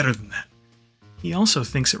should be better than that. He also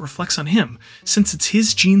thinks it reflects on him, since it's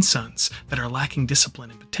his gene sons that are lacking discipline,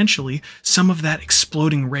 and potentially some of that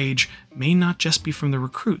exploding rage may not just be from the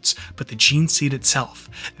recruits, but the gene seed itself.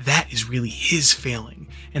 That is really his failing,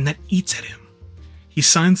 and that eats at him. He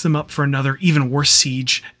signs them up for another, even worse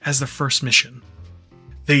siege as the first mission.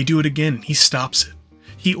 They do it again, and he stops it.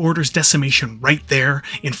 He orders decimation right there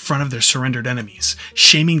in front of their surrendered enemies,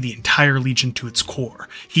 shaming the entire legion to its core.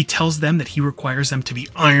 He tells them that he requires them to be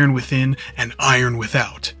iron within and iron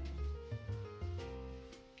without.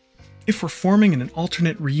 If we're forming an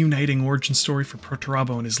alternate reuniting origin story for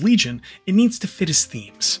Perturabo and his legion, it needs to fit his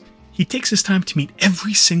themes. He takes his time to meet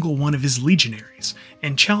every single one of his legionaries,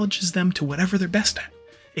 and challenges them to whatever they're best at,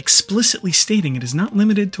 explicitly stating it is not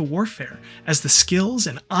limited to warfare, as the skills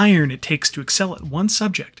and iron it takes to excel at one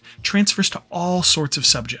subject transfers to all sorts of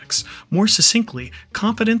subjects. More succinctly,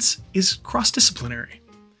 competence is cross-disciplinary.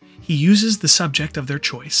 He uses the subject of their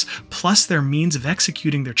choice, plus their means of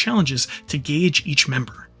executing their challenges, to gauge each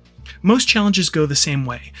member. Most challenges go the same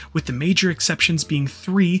way, with the major exceptions being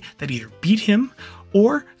 3 that either beat him,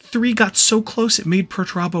 or 3 got so close it made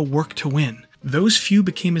Perturabo work to win. Those few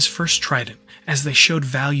became his first trident, as they showed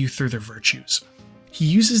value through their virtues. He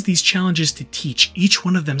uses these challenges to teach each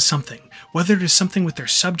one of them something, whether it is something with their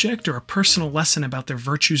subject or a personal lesson about their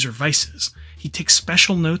virtues or vices. He takes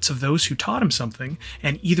special notes of those who taught him something,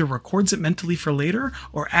 and either records it mentally for later,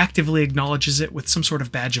 or actively acknowledges it with some sort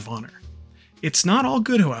of badge of honor. It's not all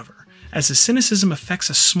good, however, as his cynicism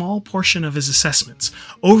affects a small portion of his assessments,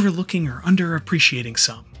 overlooking or underappreciating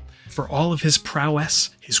some. For all of his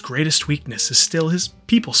prowess, his greatest weakness is still his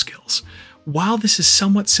people skills. While this is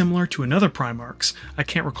somewhat similar to another Primarch's, I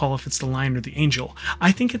can't recall if it's the Lion or the Angel,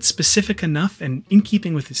 I think it's specific enough and in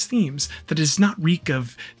keeping with his themes that it does not reek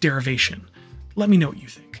of derivation. Let me know what you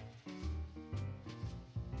think.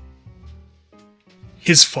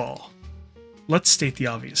 His fall. Let's state the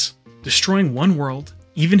obvious. Destroying one world,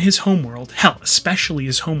 even his homeworld, hell, especially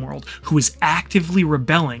his homeworld, who is actively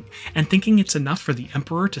rebelling and thinking it's enough for the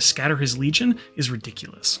Emperor to scatter his legion, is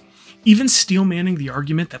ridiculous. Even steel-manning the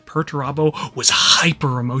argument that Perturabo was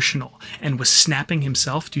hyper-emotional and was snapping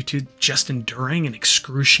himself due to just enduring an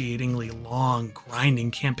excruciatingly long,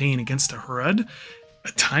 grinding campaign against the Hrud,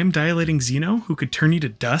 a time-dilating Xeno who could turn you to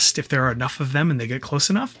dust if there are enough of them and they get close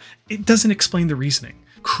enough, it doesn't explain the reasoning.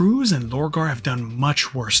 Cruz and Lorgar have done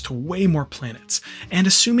much worse to way more planets, and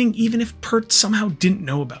assuming even if Pert somehow didn't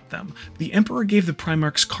know about them, the Emperor gave the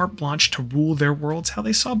Primarchs carte blanche to rule their worlds how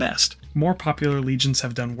they saw best. More popular legions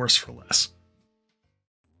have done worse for less.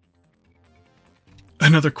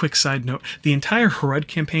 Another quick side note, the entire Hrud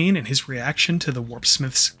campaign and his reaction to the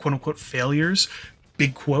Warpsmith's quote-unquote failures,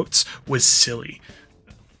 big quotes, was silly.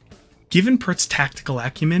 Given Pert's tactical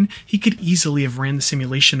acumen, he could easily have ran the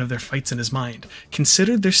simulation of their fights in his mind,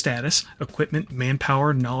 considered their status, equipment,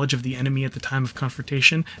 manpower, knowledge of the enemy at the time of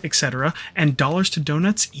confrontation, etc., and dollars to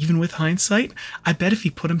donuts even with hindsight. I bet if he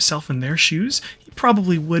put himself in their shoes, he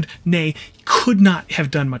probably would, nay, could not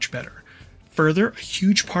have done much better. Further, a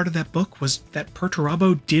huge part of that book was that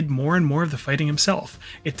Perturabo did more and more of the fighting himself.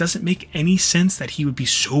 It doesn't make any sense that he would be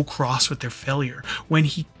so cross with their failure when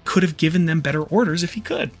he could have given them better orders if he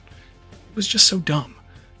could. It was just so dumb.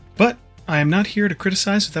 But I am not here to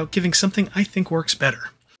criticize without giving something I think works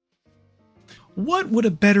better. What would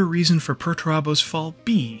a better reason for Perturabo's fall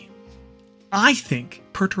be? I think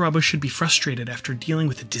Perturabo should be frustrated after dealing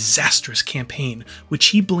with a disastrous campaign, which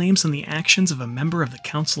he blames on the actions of a member of the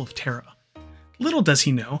Council of Terra. Little does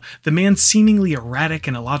he know, the man's seemingly erratic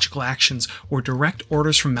and illogical actions were direct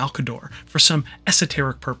orders from Malcador for some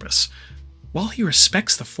esoteric purpose. While he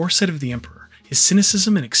respects the foresight of the Emperor, his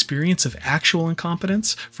cynicism and experience of actual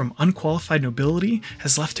incompetence from unqualified nobility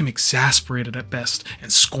has left him exasperated at best and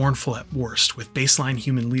scornful at worst with baseline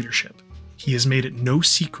human leadership. He has made it no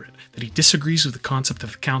secret that he disagrees with the concept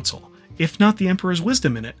of the Council. If not the Emperor's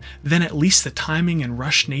wisdom in it, then at least the timing and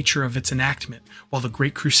rushed nature of its enactment while the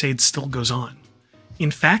Great Crusade still goes on.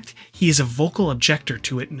 In fact, he is a vocal objector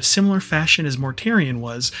to it in a similar fashion as Mortarion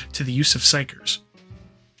was to the use of psychers.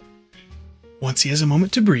 Once he has a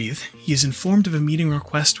moment to breathe, he is informed of a meeting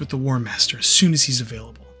request with the War Master as soon as he's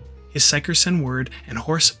available. His psychers send word, and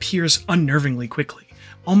Horus appears unnervingly quickly,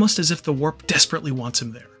 almost as if the Warp desperately wants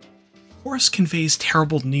him there. Horus conveys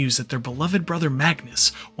terrible news that their beloved brother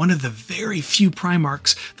Magnus, one of the very few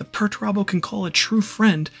Primarchs that Perturabo can call a true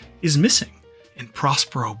friend, is missing, and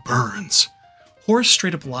Prospero burns. Horace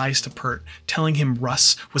straight up lies to Pert, telling him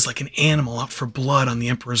Russ was like an animal out for blood on the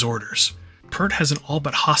Emperor's orders. Pert has an all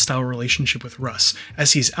but hostile relationship with Russ,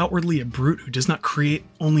 as he is outwardly a brute who does not create,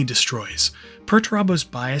 only destroys. Perturabo's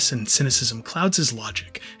bias and cynicism clouds his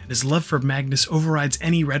logic, and his love for Magnus overrides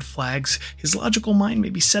any red flags his logical mind may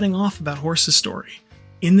be setting off about Horace's story.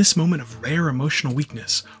 In this moment of rare emotional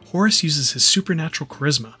weakness, Horace uses his supernatural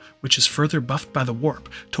charisma, which is further buffed by the warp,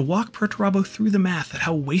 to walk Perturabo through the math at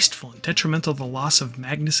how wasteful and detrimental the loss of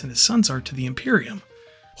Magnus and his sons are to the Imperium.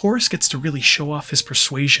 Horace gets to really show off his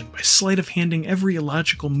persuasion by sleight of handing every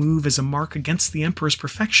illogical move as a mark against the Emperor's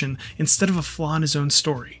perfection instead of a flaw in his own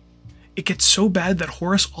story. It gets so bad that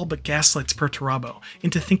Horace all but gaslights Perturabo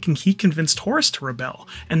into thinking he convinced Horace to rebel,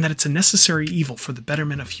 and that it's a necessary evil for the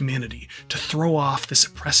betterment of humanity to throw off this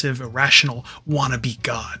oppressive, irrational, wannabe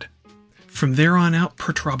god. From there on out,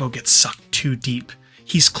 Perturabo gets sucked too deep.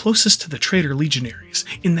 He's closest to the traitor legionaries,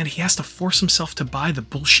 in that he has to force himself to buy the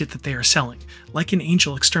bullshit that they are selling, like an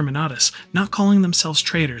angel exterminatus, not calling themselves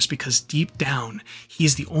traitors because deep down, he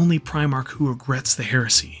is the only Primarch who regrets the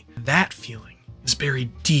heresy. That feeling is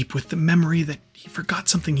buried deep with the memory that he forgot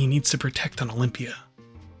something he needs to protect on Olympia.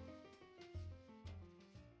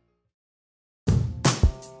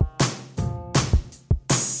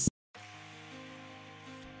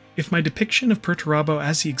 If my depiction of Perturabo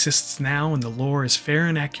as he exists now in the lore is fair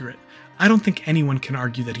and accurate, I don't think anyone can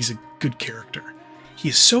argue that he's a good character. He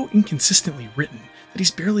is so inconsistently written that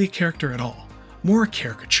he's barely a character at all. More a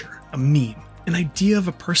caricature, a meme, an idea of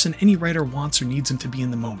a person any writer wants or needs him to be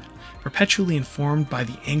in the moment, perpetually informed by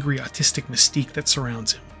the angry autistic mystique that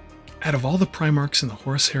surrounds him. Out of all the Primarchs in the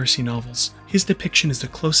Horus Heresy novels, his depiction is the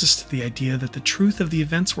closest to the idea that the truth of the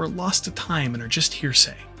events were lost to time and are just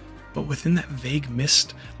hearsay. But within that vague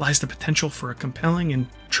mist lies the potential for a compelling and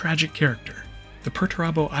tragic character. The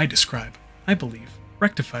Perturabo I describe, I believe,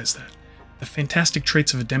 rectifies that. The fantastic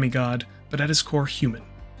traits of a demigod, but at his core human.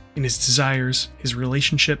 In his desires, his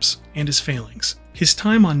relationships, and his failings. His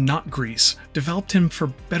time on Not Greece developed him for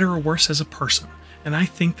better or worse as a person, and I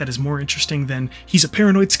think that is more interesting than he's a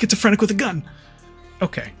paranoid schizophrenic with a gun.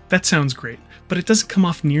 Okay, that sounds great, but it doesn't come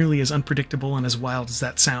off nearly as unpredictable and as wild as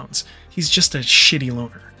that sounds. He's just a shitty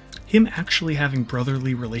loner. Him actually having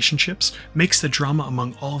brotherly relationships makes the drama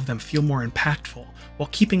among all of them feel more impactful, while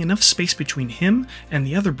keeping enough space between him and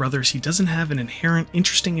the other brothers he doesn't have an inherent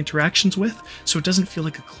interesting interactions with, so it doesn't feel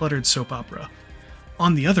like a cluttered soap opera.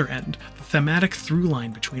 On the other end, the thematic through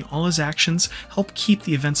line between all his actions help keep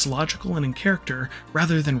the events logical and in character,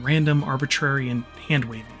 rather than random, arbitrary, and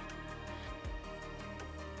hand-wavy.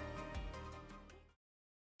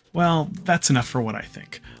 Well, that's enough for what I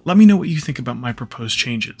think. Let me know what you think about my proposed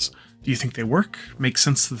changes. Do you think they work? Make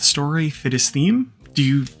sense to the story? Fit his theme? Do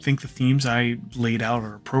you think the themes I laid out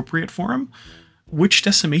are appropriate for him? Which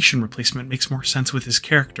decimation replacement makes more sense with his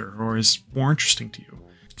character, or is more interesting to you?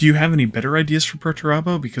 Do you have any better ideas for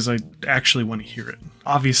Perturabo? Because I actually want to hear it.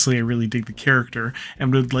 Obviously, I really dig the character,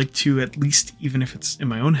 and would like to, at least even if it's in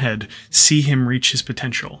my own head, see him reach his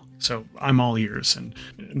potential. So I'm all ears, and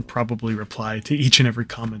probably reply to each and every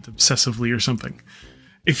comment obsessively or something.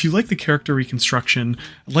 If you like the character reconstruction,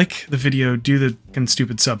 like the video, do the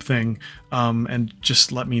stupid sub thing, and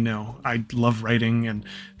just let me know. I love writing, and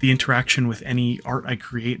the interaction with any art I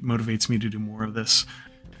create motivates me to do more of this.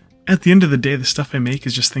 At the end of the day, the stuff I make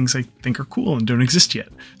is just things I think are cool and don't exist yet,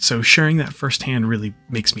 so sharing that firsthand really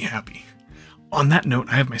makes me happy. On that note,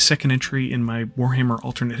 I have my second entry in my Warhammer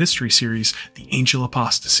Alternate History series, The Angel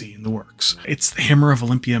Apostasy, in the works. It's the Hammer of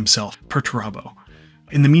Olympia himself, Perturabo.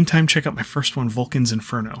 In the meantime, check out my first one, Vulcan's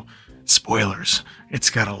Inferno. Spoilers, it's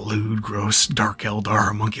got a lewd, gross, dark Eldar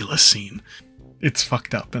homunculus scene. It's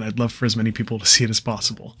fucked up, and I'd love for as many people to see it as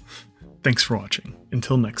possible. Thanks for watching.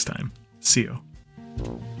 Until next time, see you.